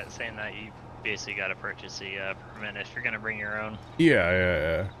 Yeah, saying that you basically got to purchase the permit if you're going to bring your own.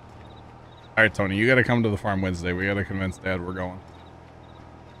 Yeah. All right, Tony, you got to come to the farm Wednesday. We got to convince Dad we're going.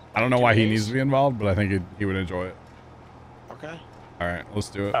 I don't know why he needs to be involved, but I think he would enjoy it. Okay. All right, let's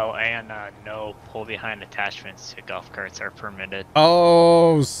do it. Oh, and no pull-behind attachments to golf carts are permitted.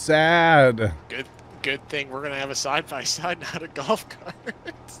 Oh, sad. Good thing we're gonna have a side by side, not a golf cart.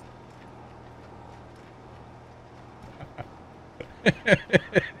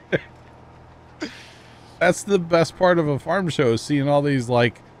 That's the best part of a farm show, is seeing all these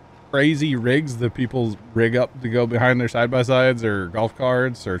like crazy rigs that people rig up to go behind their side-by-sides or golf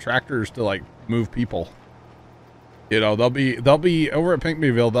carts or tractors to like move people. You know, they'll be over at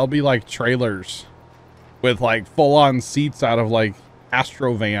Pinckneyville, they'll be like trailers with like full-on seats out of like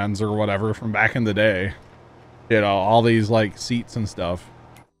Astro vans or whatever from back in the day. You know, all these like seats and stuff.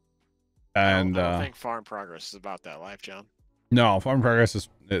 And I don't think Farm Progress is about that life, John. No, Farm Progress is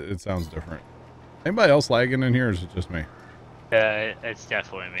it sounds different. Anybody else lagging in here, or is it just me? It's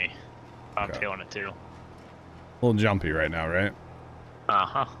definitely me. I'm Okay. feeling it too. A little jumpy right now, right?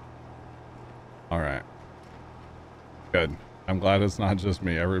 Uh-huh. All right. Good. I'm glad it's not just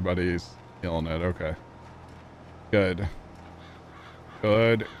me. Everybody's feeling it. Okay. Good.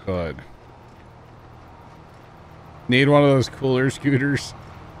 Good. Need one of those cooler scooters.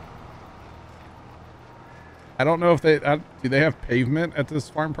 I don't know if they do they have pavement at this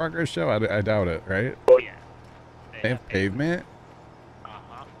Farm Progress show? I doubt it, right? Oh yeah. They have pavement?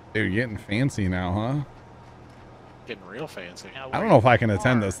 Uh-huh. They're getting fancy now, huh? Getting real fancy. Now, I don't where know if I you can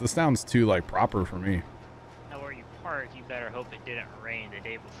attend park- this. This sounds too like proper for me. Now where you park, you better hope it didn't rain the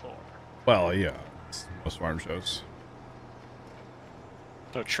day before. Well, yeah. It's most farm shows.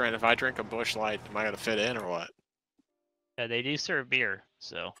 So Trent, if I drink a Busch Light, am I gonna fit in or what? Yeah, they do serve beer,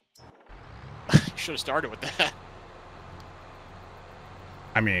 so. You should have started with that.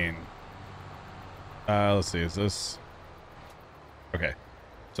 I mean, let's see. Is this okay?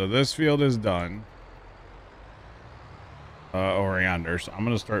 So this field is done over yonder. So I'm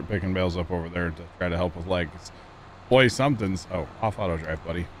gonna start picking bales up over there to try to help with legs. Boy, something's off auto drive,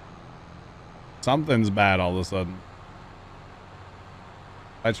 buddy. Something's bad all of a sudden.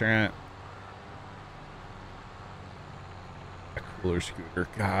 Hi, Trent. A cooler scooter.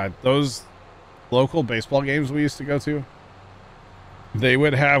 God, those local baseball games we used to go to, they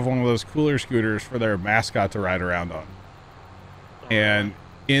would have one of those cooler scooters for their mascot to ride around on. And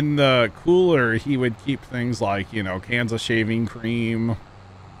in the cooler, he would keep things like, you know, cans of shaving cream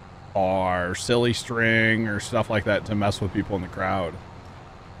or silly string or stuff like that to mess with people in the crowd.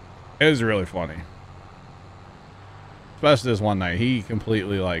 It was really funny. Especially this one night. He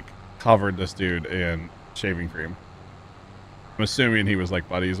completely, like, covered this dude in shaving cream. I'm assuming he was, like,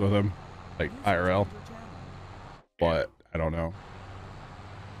 buddies with him. Like, IRL. But, I don't know.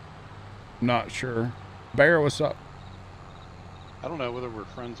 Not sure. Bear, what's up? I don't know whether we're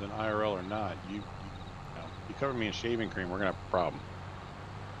friends in IRL or not. You cover me in shaving cream, we're gonna have a problem.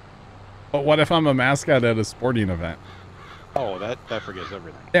 But what if I'm a mascot at a sporting event? Oh, that forgets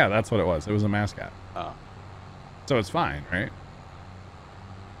everything. Yeah, that's what it was. It was a mascot. Oh. So it's fine, right?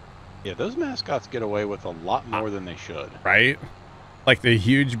 Yeah, those mascots get away with a lot more than they should. Right? Like the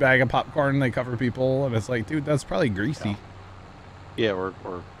huge bag of popcorn they cover people, and it's like, dude, that's probably greasy. Yeah, or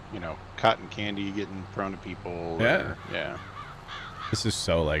you know, cotton candy getting thrown at people. Yeah. Or, yeah. This is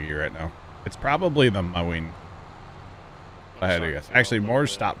so leggy right now. It's probably the mowing. I had to guess. Actually, more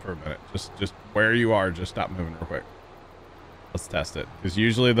stop for a minute. Just where you are, just stop moving real quick. Let's test it. Because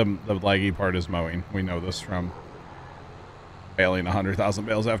usually the leggy part is mowing. We know this from bailing 100,000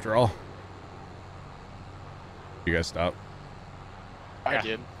 bales after all. You guys stop? I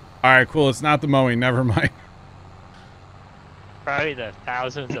did. All right, cool. It's not the mowing. Never mind. Probably the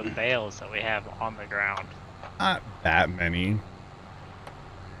thousands of bales that we have on the ground. Not that many.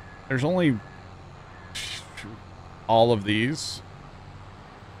 There's only all of these.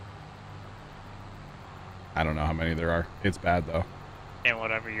 I don't know how many there are. It's bad though. And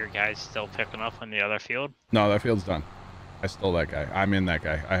whatever your guy's still picking up on the other field. No, that field's done. I stole that guy. I'm in that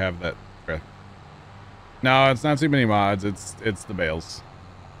guy. I have that. Okay. No, it's not too many mods. It's the bales.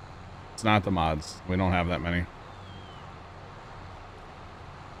 It's not the mods. We don't have that many.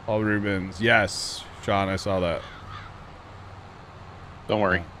 Paul Rubens. Yes, Sean, I saw that. Don't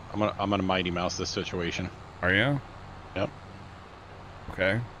worry. I'm gonna Mighty Mouse this situation. Are you? Yep.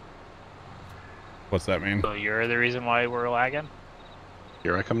 Okay. What's that mean? So you're the reason why we're lagging?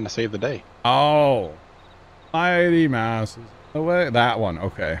 Here I come to save the day. Oh. Mighty Mouse. The way that one.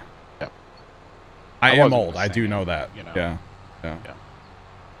 Okay. Yep. I am wasn't old. I do saying, know that. you know. Yeah.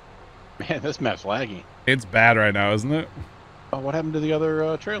 Man, this map's laggy. It's bad right now, isn't it? Oh, what happened to the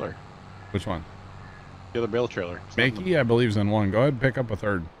other trailer? Which one? The other bale trailer. It's not in Makey, I believe's in one. Go ahead and pick up a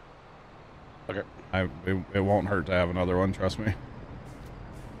third. Okay. It won't hurt to have another one, trust me.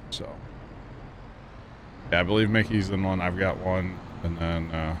 So. Yeah, I believe Mickey's in one. I've got one. And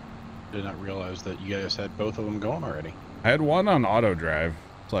then, Did not realize that you guys had both of them going already. I had one on auto drive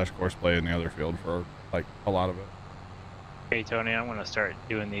 / course play in the other field for, like, a lot of it. Hey, Tony, I'm going to start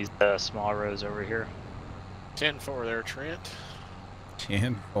doing these small rows over here. 10-4 there, Trent.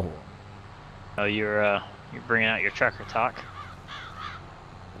 10-4. Oh, you're bringing out your trucker talk.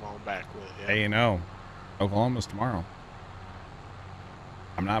 I'm on back with it. Yeah. Hey, you know, Oklahoma's tomorrow.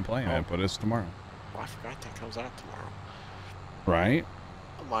 I'm not playing it, but it's tomorrow. Oh, I forgot that comes out tomorrow. Right?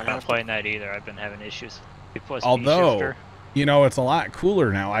 I might I'm not have playing that either. I've been having issues. Although, you know, it's a lot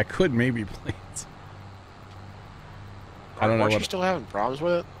cooler now. I could maybe play it. I don't know Aren't you what... still having problems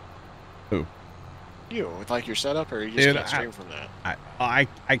with it? Who? You, with like your setup, or you just Dude, can't stream from that?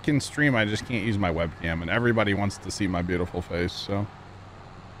 I can stream, I just can't use my webcam, and everybody wants to see my beautiful face, so.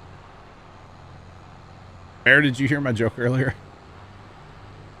 Bear, did you hear my joke earlier?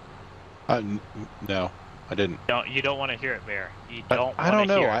 No, I didn't. You don't want to hear it, Bear. You But don't. I don't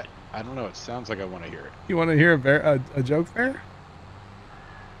know. Hear it. I don't know. It sounds like I want to hear it. You want to hear a joke, Bear?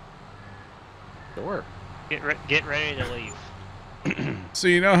 Sure. Get ready to leave. So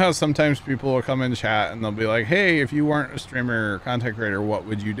you know how sometimes people will come in chat and they'll be like, hey, if you weren't a streamer or content creator, what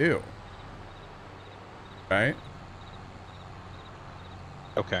would you do? Right?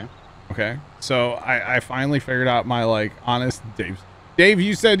 Okay. Okay. So I finally figured out my, like, honest... Dave,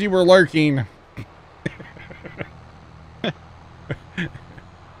 you said you were lurking.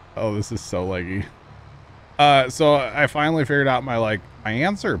 Oh, this is so leggy. So I finally figured out my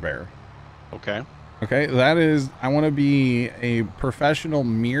answer, Bear. Okay. Okay, that is, I want to be a professional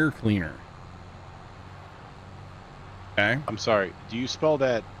mirror cleaner. Okay. I'm sorry. Do you spell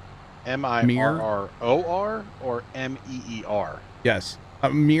that M-I-R-R-O-R or M-E-E-R? Yes,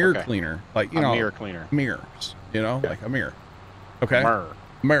 a mirror Okay. cleaner, like, you A know, mirror cleaner. mirrors, you know, Okay. like a mirror. Okay. Mirror.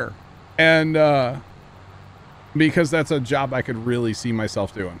 Mirror. And because that's a job I could really see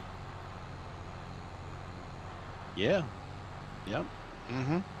myself doing. Yeah. Yep.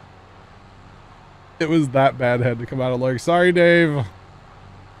 Mm-hmm. It was that bad. Had to come out of like, sorry, Dave.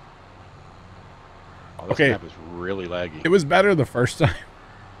 Oh, this Okay. map is really laggy. It was better the first time.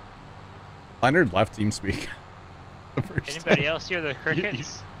 Leonard left TeamSpeak. The first Anybody time. else hear the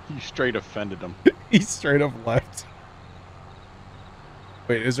crickets? You straight offended him. He straight up left.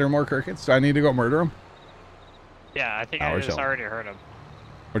 Wait, is there more crickets? Do I need to go murder them? Yeah, I think Oh, I we're just chilling. already heard them.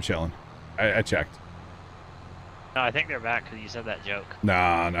 We're chilling. I checked. No, I think they're back because you said that joke.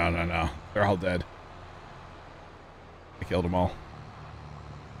 No. They're all dead. I killed them all.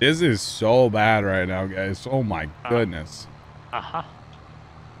 This is so bad right now, guys. Oh my goodness. Uh-huh.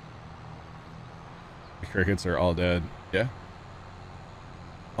 The crickets are all dead. Yeah.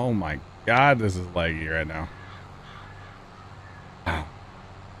 Oh my god, this is laggy right now. Wow.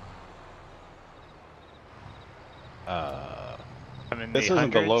 I'm in This the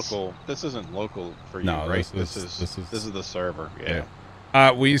isn't the hundreds. local. This isn't local for you, No, right? this is the server.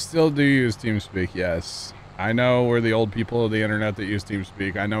 Yeah. we still do use TeamSpeak, yes. I know we're the old people of the internet that use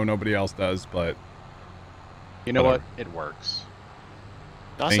TeamSpeak. I know nobody else does, but You know Whatever. what? It works.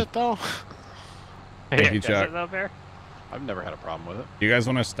 Does Thank- it though? Thank you, Does Chuck. it though, Bear? I've never had a problem with it. You guys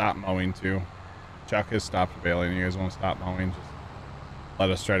want to stop mowing too? Chuck has stopped bailing. You guys want to stop mowing? Just let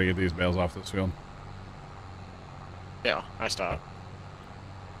us try to get these bales off this field. Yeah, I stopped.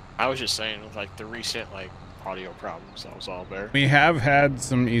 I was just saying with like the recent like audio problems, that was all there. We have had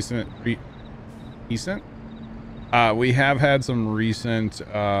some we have had some recent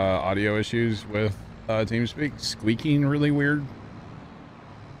audio issues with TeamSpeak. Squeaking really weird.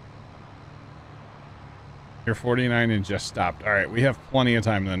 You're 49 and just stopped. All right, we have plenty of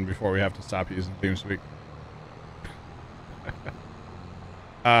time then before we have to stop using TeamSpeak. Speak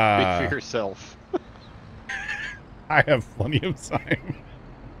for yourself. I have plenty of time.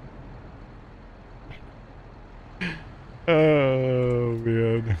 Oh,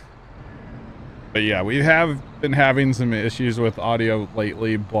 man. But yeah, we have been having some issues with audio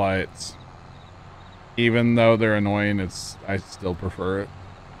lately, but even though they're annoying, I still prefer it.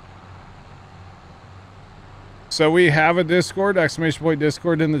 So we have a Discord, !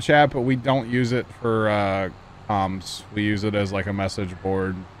 Discord in the chat, but we don't use it for comms. We use it as like a message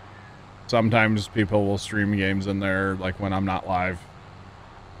board. Sometimes people will stream games in there, like when I'm not live.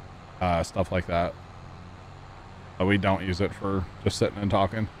 Stuff like that. But we don't use it for just sitting and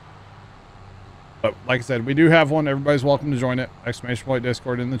talking. But like I said, we do have one. Everybody's welcome to join it. !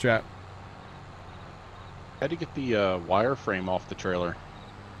 Discord in the chat. How do you get the wireframe off the trailer?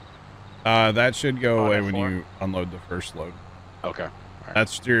 That should go On away when F4? you unload the first load. Okay. All right.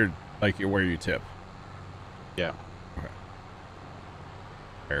 That's your, like, where you tip. Yeah. Okay.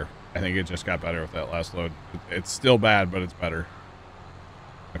 Fair. I think it just got better with that last load. It's still bad, but it's better.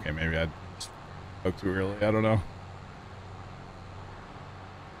 Okay, maybe I spoke too early. I don't know.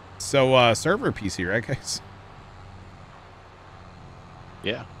 So, server PC, right, guys?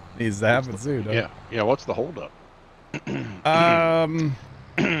 Yeah. Needs to happen soon. Yeah. Yeah. What's the holdup?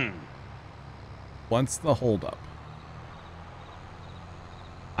 What's the holdup?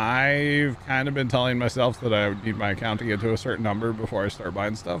 I've kind of been telling myself that I would need my account to get to a certain number before I start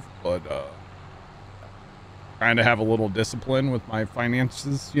buying stuff, but trying to have a little discipline with my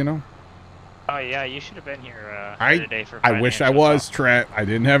finances, you know? Oh yeah, you should have been here I today for I wish I financial was, talk. Trent. I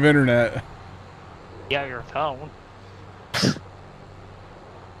didn't have internet. Yeah, your phone.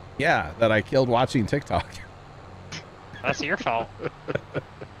 Yeah, that I killed watching TikTok. That's your fault.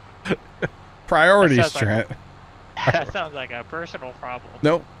 Priorities, That sounds like- Trent. That sounds like a personal problem.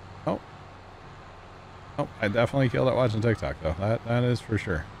 Nope. Nope. Nope. I definitely killed it watching TikTok, though. That is for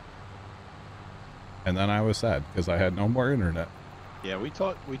sure. And then I was sad because I had no more internet. Yeah, we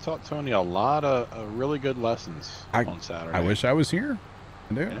taught Tony a lot of really good lessons on Saturday. I wish I was here.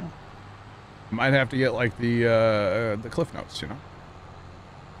 I do. Yeah. Might have to get like the Cliff Notes, you know.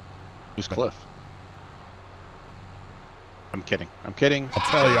 Who's Cliff? I'm kidding. I'm kidding. I'll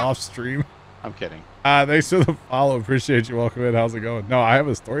tell you off stream. I'm kidding. Thanks for the follow. Appreciate you. Welcome in. How's it going? No, I have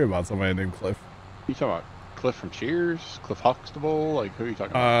a story about somebody named Cliff. You talking about Cliff from Cheers? Cliff Huxtable? Like, who are you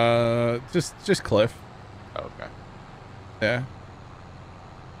talking about? Just Cliff. Oh, okay. Yeah.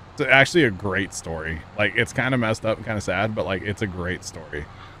 It's actually a great story. Like, it's kind of messed up and kind of sad, but like, it's a great story.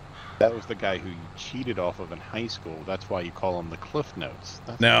 That was the guy who you cheated off of in high school. That's why you call him the Cliff Notes.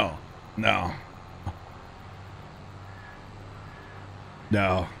 That's No.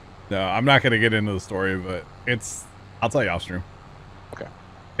 I'm not gonna get into the story, but I'll tell you off stream. Okay.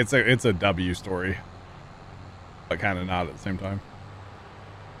 It's a W story, but kind of not at the same time.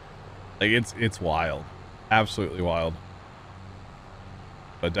 Like it's wild, absolutely wild,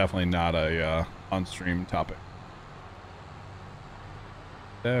 but definitely not a on stream topic.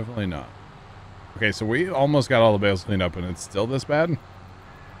 Definitely not. Okay, so we almost got all the bales cleaned up and it's still this bad?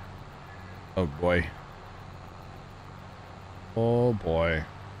 Oh boy. Oh boy.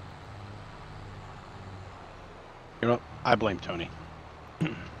 You know, I blame Tony.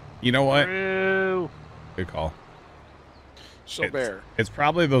 You know what? True. Good call. So Bear. It's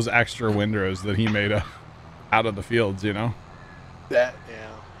probably those extra windrows that he made out of the fields, you know? Yeah.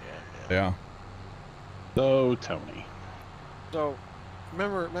 Yeah. So Tony. So,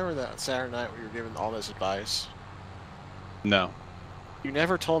 remember that Saturday night we were giving all this advice? No. You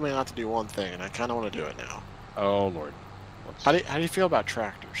never told me not to do one thing, and I kind of want to do it now. Oh Lord. Whoops. How do you feel about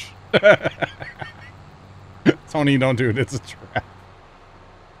tractors? Tony, don't do it. It's a trap.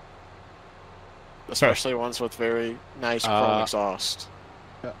 Especially ones with very nice chrome exhaust.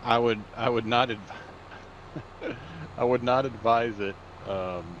 I would not I would not advise it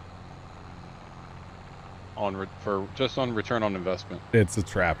on return on investment. It's a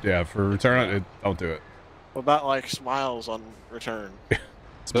trap. Yeah, for return on it, don't do it. What about like smiles on return?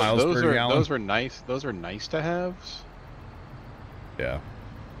 Smiles per gallon. Those are nice. Those are nice to haves. Yeah.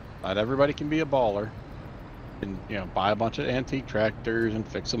 Not everybody can be a baller, and buy a bunch of antique tractors and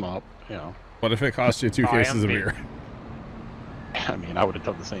fix them up. What if it costs you 2 cases of beer? I mean, I would have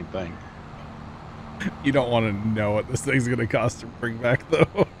done the same thing. You don't want to know what this thing's going to cost to bring back,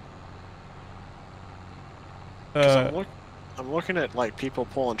 though. I'm looking at like people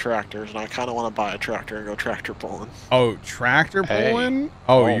pulling tractors, and I kind of want to buy a tractor and go tractor pulling. Oh, tractor pulling? Hey.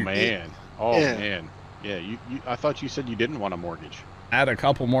 Oh, man. Oh man. Yeah. You. I thought you said you didn't want a mortgage. Add a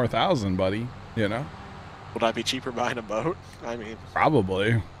couple more thousand, buddy. You know. Would I be cheaper buying a boat? I mean,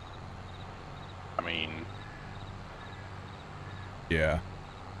 Probably. I mean, yeah.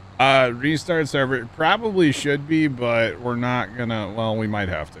 Restart server probably should be, but we're not gonna. Well, we might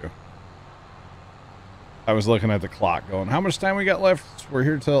have to. I was looking at the clock, going, how much time we got left? We're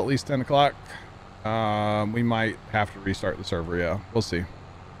here till at least 10 o'clock. We might have to restart the server. Yeah, we'll see.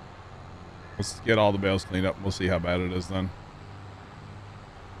 Let's get all the bales cleaned up. We'll see how bad it is then.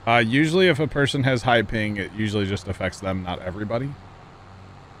 Usually, if a person has high ping, it usually just affects them, not everybody.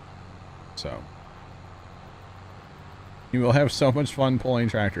 So. You will have so much fun pulling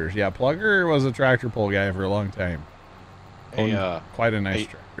tractors. Yeah, Plugger was a tractor pull guy for a long time. Quite a nice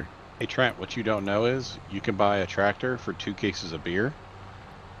tractor. Hey Trent, what you don't know is you can buy a tractor for 2 cases of beer.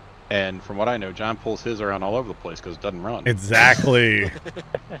 And from what I know, John pulls his around all over the place because it doesn't run. Exactly.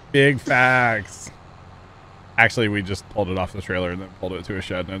 Big facts. Actually, we just pulled it off the trailer and then pulled it to a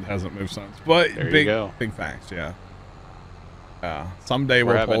shed and it hasn't moved since. But there big, you go. Big facts, yeah. Someday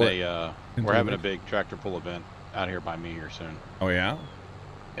we'll pull it. We're having a big tractor pull event out here by me here soon. Oh yeah?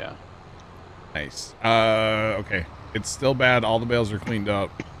 Yeah. Nice. Okay. It's still bad. All the bales are cleaned up,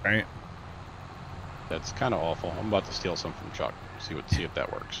 right? That's kind of awful. I'm about to steal some from Chuck. See if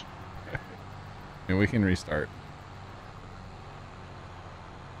that works. And we can restart.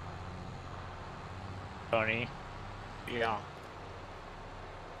 Tony, yeah.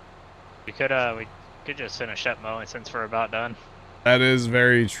 we could just finish up mowing since we're about done. That is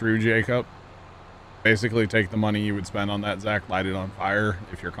very true, Jacob. Basically, take the money you would spend on that, Zach, light it on fire.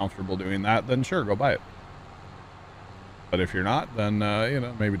 If you're comfortable doing that, then sure, go buy it. But if you're not, then,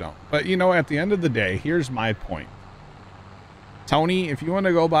 maybe don't. But, at the end of the day, here's my point. Tony, if you want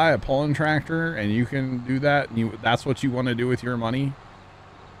to go buy a pulling tractor and you can do that, and that's what you want to do with your money,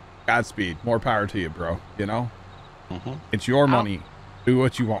 Godspeed. More power to you, bro. Mm-hmm. It's your money. Do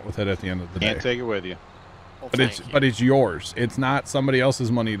what you want with it at the end of the day. Can't take it with you. Well, But it's yours. It's not somebody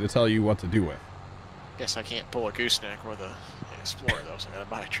else's money to tell you what to do with. Guess I can't pull a gooseneck with an Explorer though, so I gotta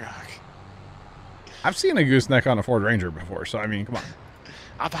buy a truck. I've seen a gooseneck on a Ford Ranger before, so I mean, come on.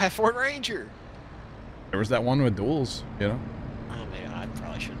 I'll buy a Ford Ranger. There was that one with duals, Oh man, I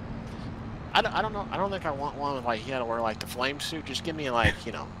probably should. I don't know. I don't think I want one with like you gotta wear like the flame suit. Just give me like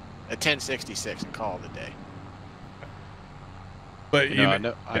a 1066 and call it a day. But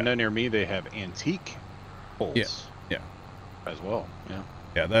I know near me they have antique pulls. Yeah. As well. Yeah.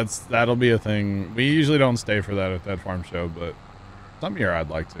 Yeah, that'll be a thing. We usually don't stay for that at that farm show, but some year I'd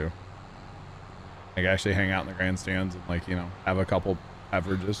like to. Like actually hang out in the grandstands and have a couple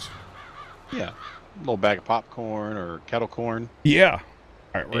beverages. Yeah. A little bag of popcorn or kettle corn. Yeah.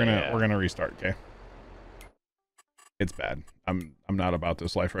 All right, we're gonna restart, okay? It's bad. I'm not about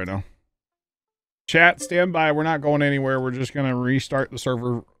this life right now. Chat, stand by. We're not going anywhere. We're just gonna restart the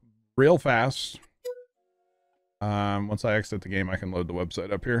server real fast. Once I exit the game, I can load the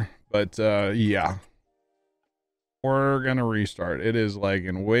website up here. But yeah, we're gonna restart. It is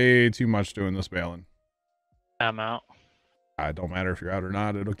lagging way too much doing this bailing. I'm out. It don't matter if you're out or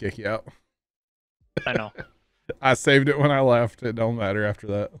not. It'll kick you out. I know. I saved it when I left. It don't matter after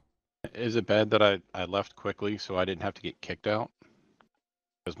that. Is it bad that I left quickly so I didn't have to get kicked out?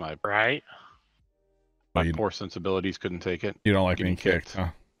 Because my Right? Well, you, poor sensibilities couldn't take it. you don't like Getting being kicked, huh?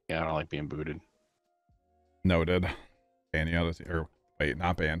 Yeah, I don't like being booted. Noted. Ban you out of, or wait,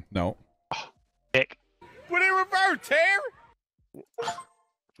 not ban. No. Kick. Put it reverse, Terry.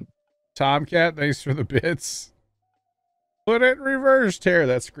 Tomcat, thanks for the bits. Put it in reverse, Tear.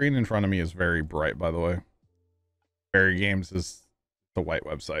 That screen in front of me is very bright, by the way. Barry Games is the white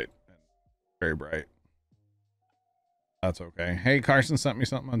website. Very bright. That's okay. Hey, Carson sent me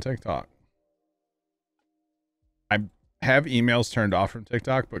something on TikTok. I have emails turned off from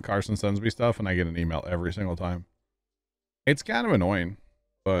TikTok, but Carson sends me stuff and I get an email every single time. It's kind of annoying,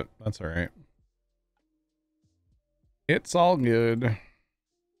 but that's all right. It's all good.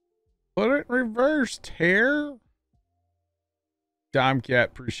 Put it in reverse, Tear. Tomcat,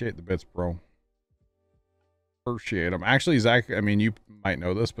 appreciate the bits, bro. Appreciate them. Actually, Zach, I mean, you might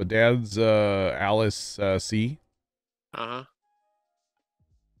know this, but Dad's Alice C. Uh-huh.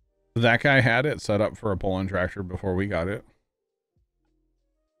 That guy had it set up for a pull-in tractor before we got it.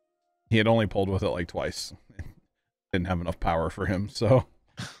 He had only pulled with it like twice. Didn't have enough power for him, so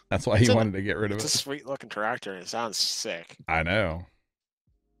that's why he wanted to get rid of it. It's a sweet-looking tractor, and it sounds sick. I know.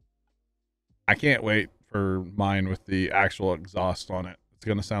 I can't wait for mine with the actual exhaust on it. It's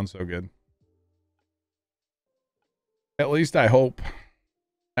going to sound so good. At least I hope.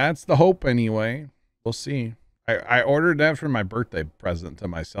 That's the hope anyway. We'll see. I ordered that for my birthday present to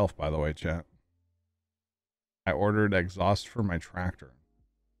myself, by the way, chat. I ordered exhaust for my tractor.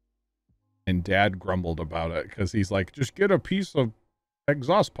 And Dad grumbled about it because he's like, just get a piece of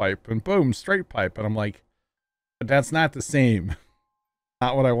exhaust pipe and boom, straight pipe. And I'm like, but that's not the same.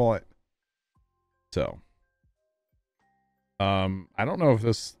 Not what I want. So, I don't know if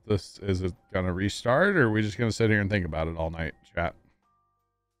this is it gonna restart or are we just gonna sit here and think about it all night, chat.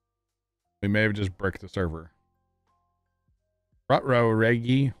 We may have just bricked the server. Rutro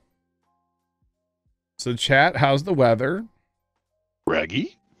Reggie. So chat, how's the weather?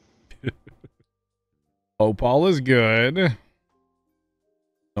 Reggie? Opal is good.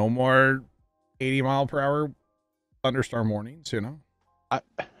 No more 80-mile-per-hour thunderstorm warnings, you know?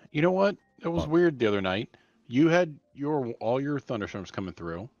 You know what? It was weird the other night. You had all your thunderstorms coming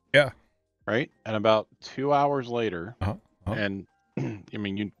through. Yeah. Right? And about 2 hours later, Uh-huh. and I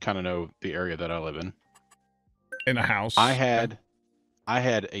mean, you kind of know the area that I live in. In a house. I had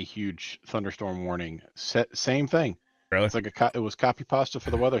a huge thunderstorm warning. Same thing. Really? It's like it was copy pasta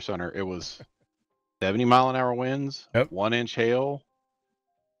for the Weather Center. It was 70-mile-an-hour winds, Yep. 1-inch hail.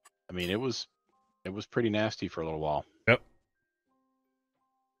 I mean, it was pretty nasty for a little while. Yep.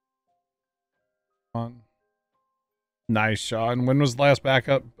 On. Nice, Sean. When was the last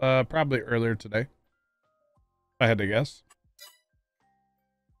backup? Probably earlier today. If I had to guess.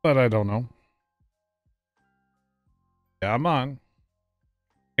 But I don't know. Yeah, I'm on.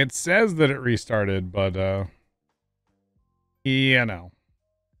 It says that it restarted, but you know.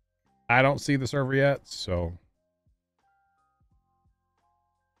 I don't see the server yet, so.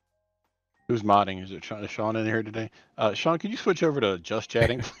 Who's modding? Is it Sean in here today? Sean, could you switch over to just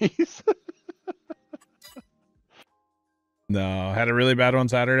chatting, please? No, had a really bad one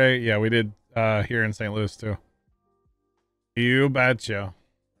Saturday. Yeah, we did here in St. Louis too. You betcha.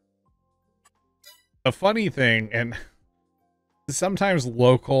 The funny thing, and sometimes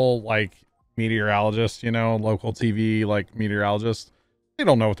local like meteorologists, you know, local TV like meteorologists, they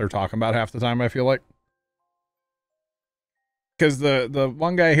don't know what they're talking about half the time, I feel like. Because the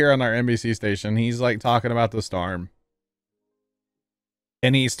one guy here on our NBC station, he's like talking about the storm.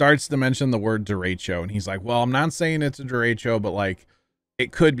 And he starts to mention the word derecho. And he's like, well, I'm not saying it's a derecho, but like,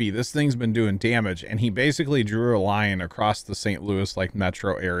 it could be. This thing's been doing damage. And he basically drew a line across the St. Louis like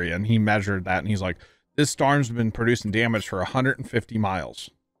metro area. And he measured that. And he's like, this storm's been producing damage for 150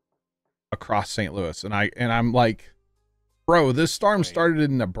 miles across St. Louis. And I'm like, bro, this storm started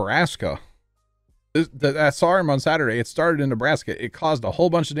in Nebraska. That storm on Saturday, it started in Nebraska. It caused a whole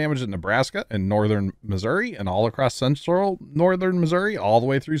bunch of damage in Nebraska and northern Missouri and all across central northern Missouri, all the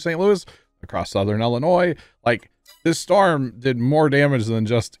way through St. Louis, across southern Illinois. Like, this storm did more damage than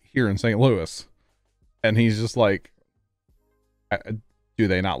just here in St. Louis. And he's just like, do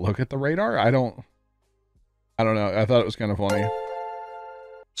they not look at the radar? I don't know. I thought it was kind of funny.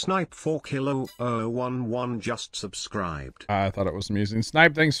 Snipe 4 Kilo 011 just subscribed. I thought it was amusing.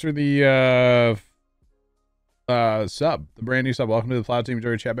 Snipe, thanks for the sub, the brand new sub. Welcome to the Plow team. Enjoy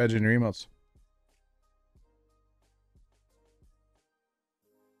your chat badge and your emotes.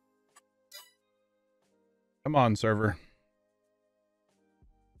 Come on, server.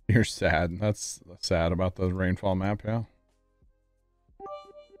 You're sad. That's sad about the rainfall map, yeah.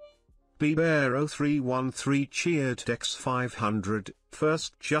 BBear0313 cheered Dex 500.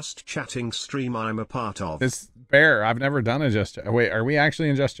 First just chatting stream I'm a part of. This Bear, I've never done a just chat. Wait, are we actually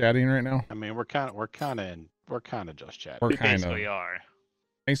in just chatting right now? I mean, we're kind of just chatting. We're We kind of. basically are.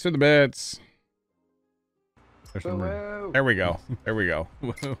 Thanks for the bits. There's some Whoa. There we go. There we go.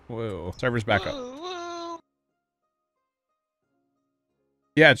 Whoa. Server's back up.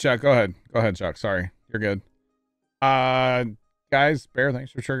 Yeah, Chuck, go ahead. Go ahead, Chuck. Sorry. You're good. Guys, Bear, thanks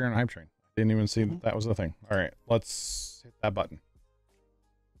for triggering Hype Train. Didn't even see that was the thing. All right, let's hit that button.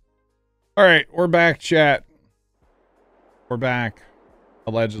 All right, we're back, chat. We're back,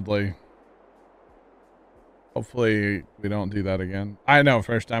 allegedly. Hopefully we don't do that again. I know,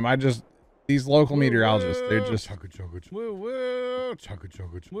 first time. These local meteorologists, they're just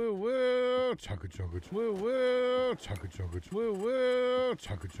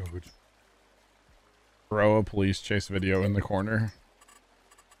throw a police chase video in the corner.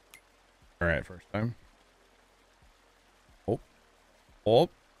 All right, first time. Oh. All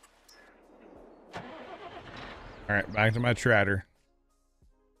right, back to my tratter.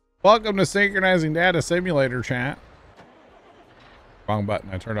 Welcome to Synchronizing Data Simulator, chat. Wrong button.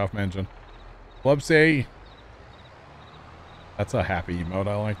 I turned off my engine. Whoopsie. That's a happy emote.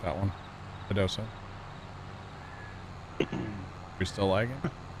 I like that one. Adosa. You're still lagging?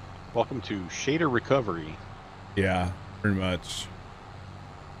 Welcome to Shader Recovery. Yeah, pretty much.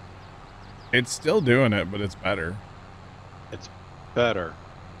 It's still doing it, but it's better. It's better.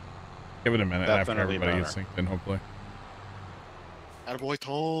 Give it a minute after Definitely everybody better. gets synced in, hopefully. Attaboy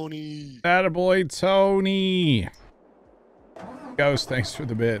Tony. Attaboy Tony. Ghost, thanks for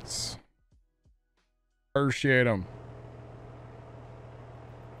the bits. Appreciate them.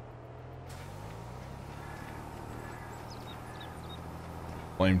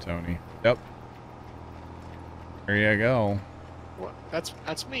 Blame Tony. Yep. There you go. What?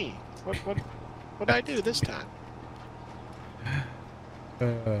 That's me. What did I do this time?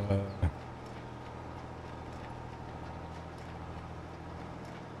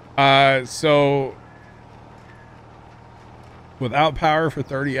 So without power for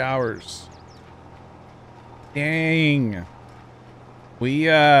 30 hours. Dang.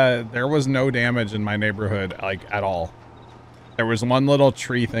 There was no damage in my neighborhood, like, at all. There was one little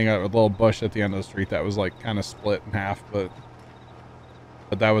tree thing, a little bush at the end of the street that was, like, kind of split in half, but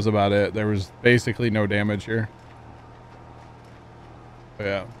that was about it. There was basically no damage here. But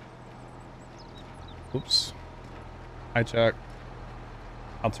yeah. Oops. Hi, Chuck.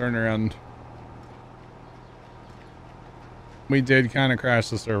 I'll turn around. We did kind of crash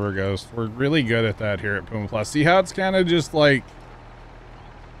the server, Ghost. We're really good at that here at Puma Plus. See how it's kind of just like,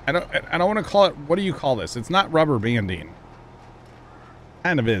 I don't want to call it, what do you call this? It's not rubber banding.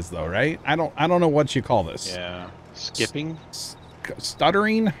 Kind of is though, right? I don't know what you call this. Yeah. Skipping?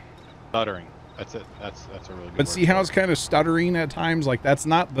 Stuttering? Stuttering. That's it. That's a really good But word see for how it. it's kind of stuttering at times? Like, that's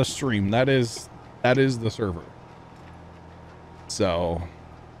not the stream. That is the server. So